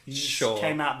movie Sure.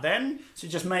 came out then. So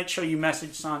just make sure you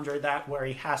message Sandro that where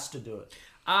he has to do it.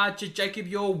 Jacob,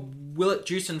 your Will It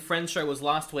Juice and Friends show was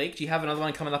last week. Do you have another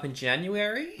one coming up in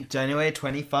January? January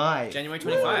 25. January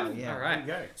 25. Woo, yeah. All right.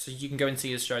 There you go. So you can go and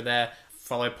see his show there.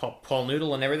 Follow Paul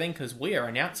Noodle and everything because we are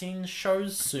announcing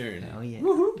shows soon. Oh, yeah.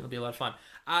 It'll be a lot of fun.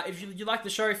 If you like the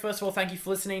show, first of all, thank you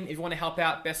for listening. If you want to help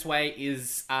out, best way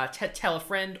is tell a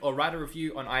friend or write a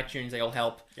review on iTunes. They all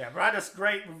help. Yeah, write us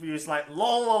great reviews like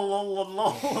lol lol lol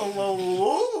lol lol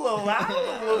lol lol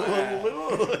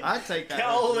I'd take that.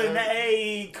 colon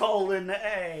A colon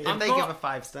A. If they not- give a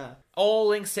 5-star. All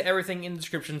links to everything in the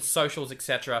description, socials,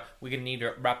 etc. We're going to need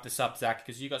to wrap this up, Zach,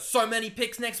 because you got so many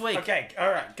picks next week. Okay, all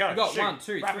right, go. You got shoot. 1,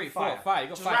 2, Rapid 3, 4, fire. 5. You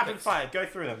got Just 5 rapid picks. fire. Go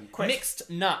through them. Quick. Mixed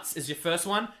Nuts is your first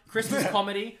one. Christmas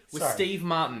comedy with Sorry. Steve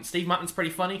Martin. Steve Martin's pretty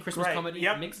funny. Christmas Great. comedy.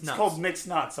 Yep. Mixed It's Nuts. called Mixed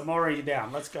Nuts. I'm already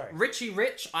down. Let's go. Richie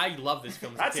Rich. I love this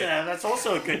film. as a kid. That's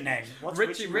also a good name. What's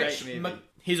Richie Rich. Great movie.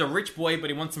 He's a rich boy, but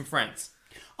he wants some friends.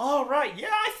 Oh right, yeah.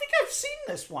 I think I've seen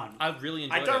this one. I really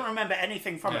enjoyed I it. don't remember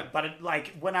anything from Yeah. it, but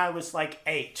when I was like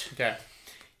 8. Okay.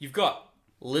 You've got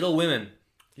Little Women.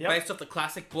 Yep. Based off the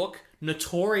classic book,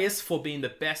 notorious for being the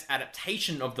best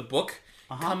adaptation of the book,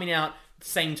 coming out the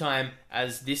same time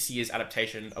as this year's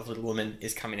adaptation of Little Women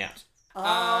is coming out.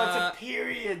 Oh, it's a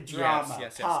period drama.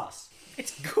 yes. Pass.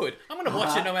 It's good. I'm going to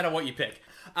watch it no matter what you pick.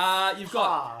 You've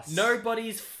got Pass.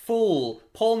 Nobody's Fool.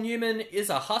 Paul Newman is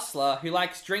a hustler who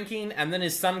likes drinking, and then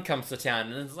his son comes to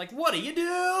town, and it's like, what are you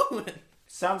doing?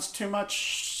 Sounds too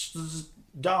much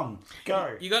dumb.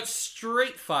 Go. You got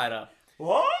Street Fighter.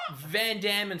 What? Van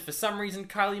Damme and for some reason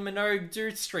Kylie Minogue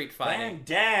do street fighting. Van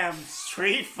Damme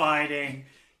street fighting.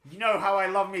 You know how I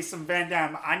love me some Van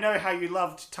Damme. I know how you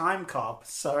loved Time Cop,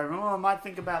 so I might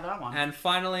think about that one. And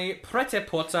finally,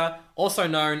 Prêt-à-Porter, also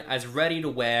known as Ready to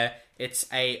Wear. It's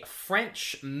a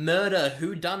French murder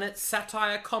whodunit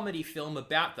satire comedy film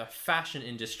about the fashion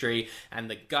industry, and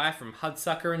the guy from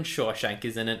Hudsucker and Shawshank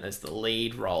is in it as the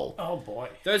lead role. Oh boy.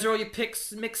 Those are all your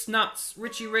picks. Mixed Nuts,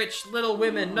 Richie Rich, Little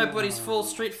Women, Nobody's Fool,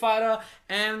 Street Fighter,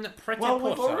 and Prêt-à-Porter. Well,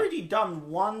 we've already done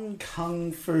one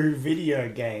Kung Fu video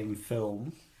game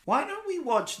film. Why don't we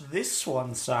watch this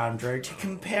one, Sandro, to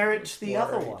compare it to the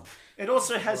other one? It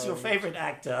also has your favourite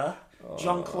actor,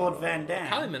 Jean-Claude Van Damme.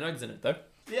 Kylie Minogue's in it, though.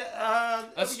 Yeah,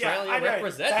 Australia I know.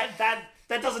 represent. That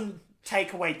doesn't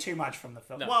take away too much from the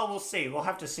film. No. Well, we'll see. We'll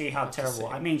have to see how terrible.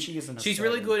 I mean, she isn't. She's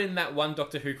really good in that one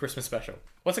Doctor Who Christmas special.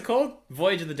 What's it called?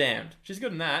 Voyage of the Damned. She's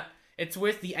good in that. It's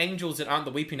with the angels that aren't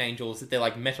the weeping angels, that they're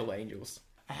like metal angels.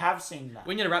 I have seen that.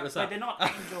 We need to wrap this But up. they're not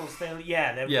angels.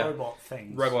 They're robot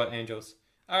things. Robot angels.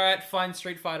 Alright, fine,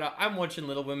 Street Fighter. I'm watching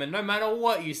Little Women no matter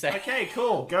what you say. Okay,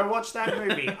 cool. Go watch that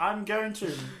movie. I'm going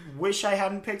to wish I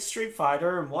hadn't picked Street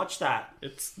Fighter and watch that.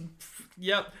 It's...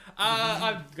 Yep.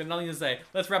 I've got nothing to say.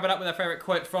 Let's wrap it up with our favourite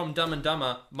quote from Dumb and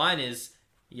Dumber. Mine is,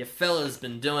 "You fellas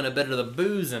been doing a bit of the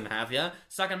boozing, have ya?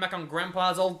 Sucking back on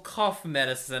Grandpa's old cough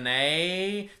medicine,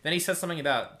 eh?" Then he says something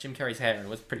about Jim Carrey's hair, and it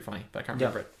was pretty funny, but I can't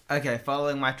remember it. Okay,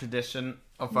 following my tradition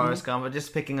of Forrest Gump, but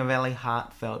just picking a really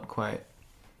heartfelt quote.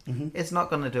 It's not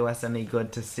going to do us any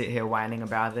good to sit here whining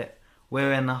about it.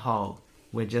 We're in a hole.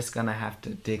 we're just gonna have to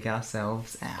dig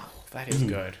ourselves out. That is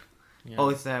good. Yeah.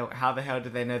 Also, how the hell do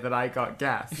they know that I got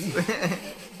gas?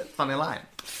 Funny line.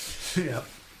 Yep.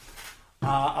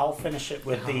 I'll finish it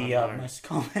with the most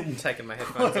common. I'm taking my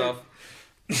headphones off.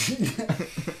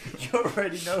 You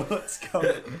already know what's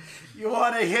coming. You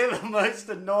want to hear the most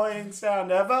annoying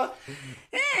sound ever?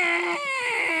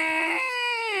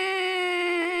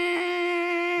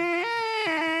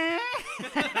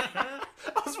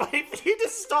 I was waiting for you to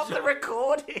stop the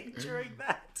recording during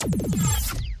that.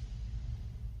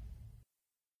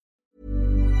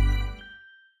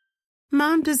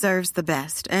 Mom deserves the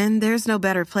best, and there's no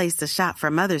better place to shop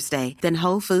for Mother's Day than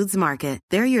Whole Foods Market.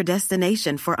 They're your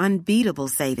destination for unbeatable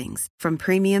savings, from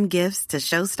premium gifts to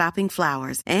show-stopping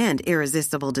flowers and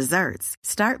irresistible desserts.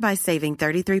 Start by saving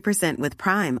 33% with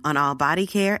Prime on all body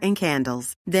care and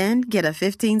candles. Then get a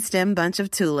 15-stem bunch of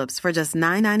tulips for just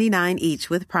 $9.99 each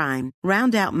with Prime.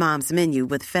 Round out Mom's menu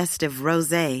with festive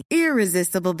rosé,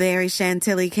 irresistible berry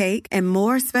chantilly cake, and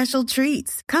more special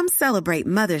treats. Come celebrate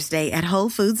Mother's Day at Whole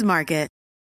Foods Market.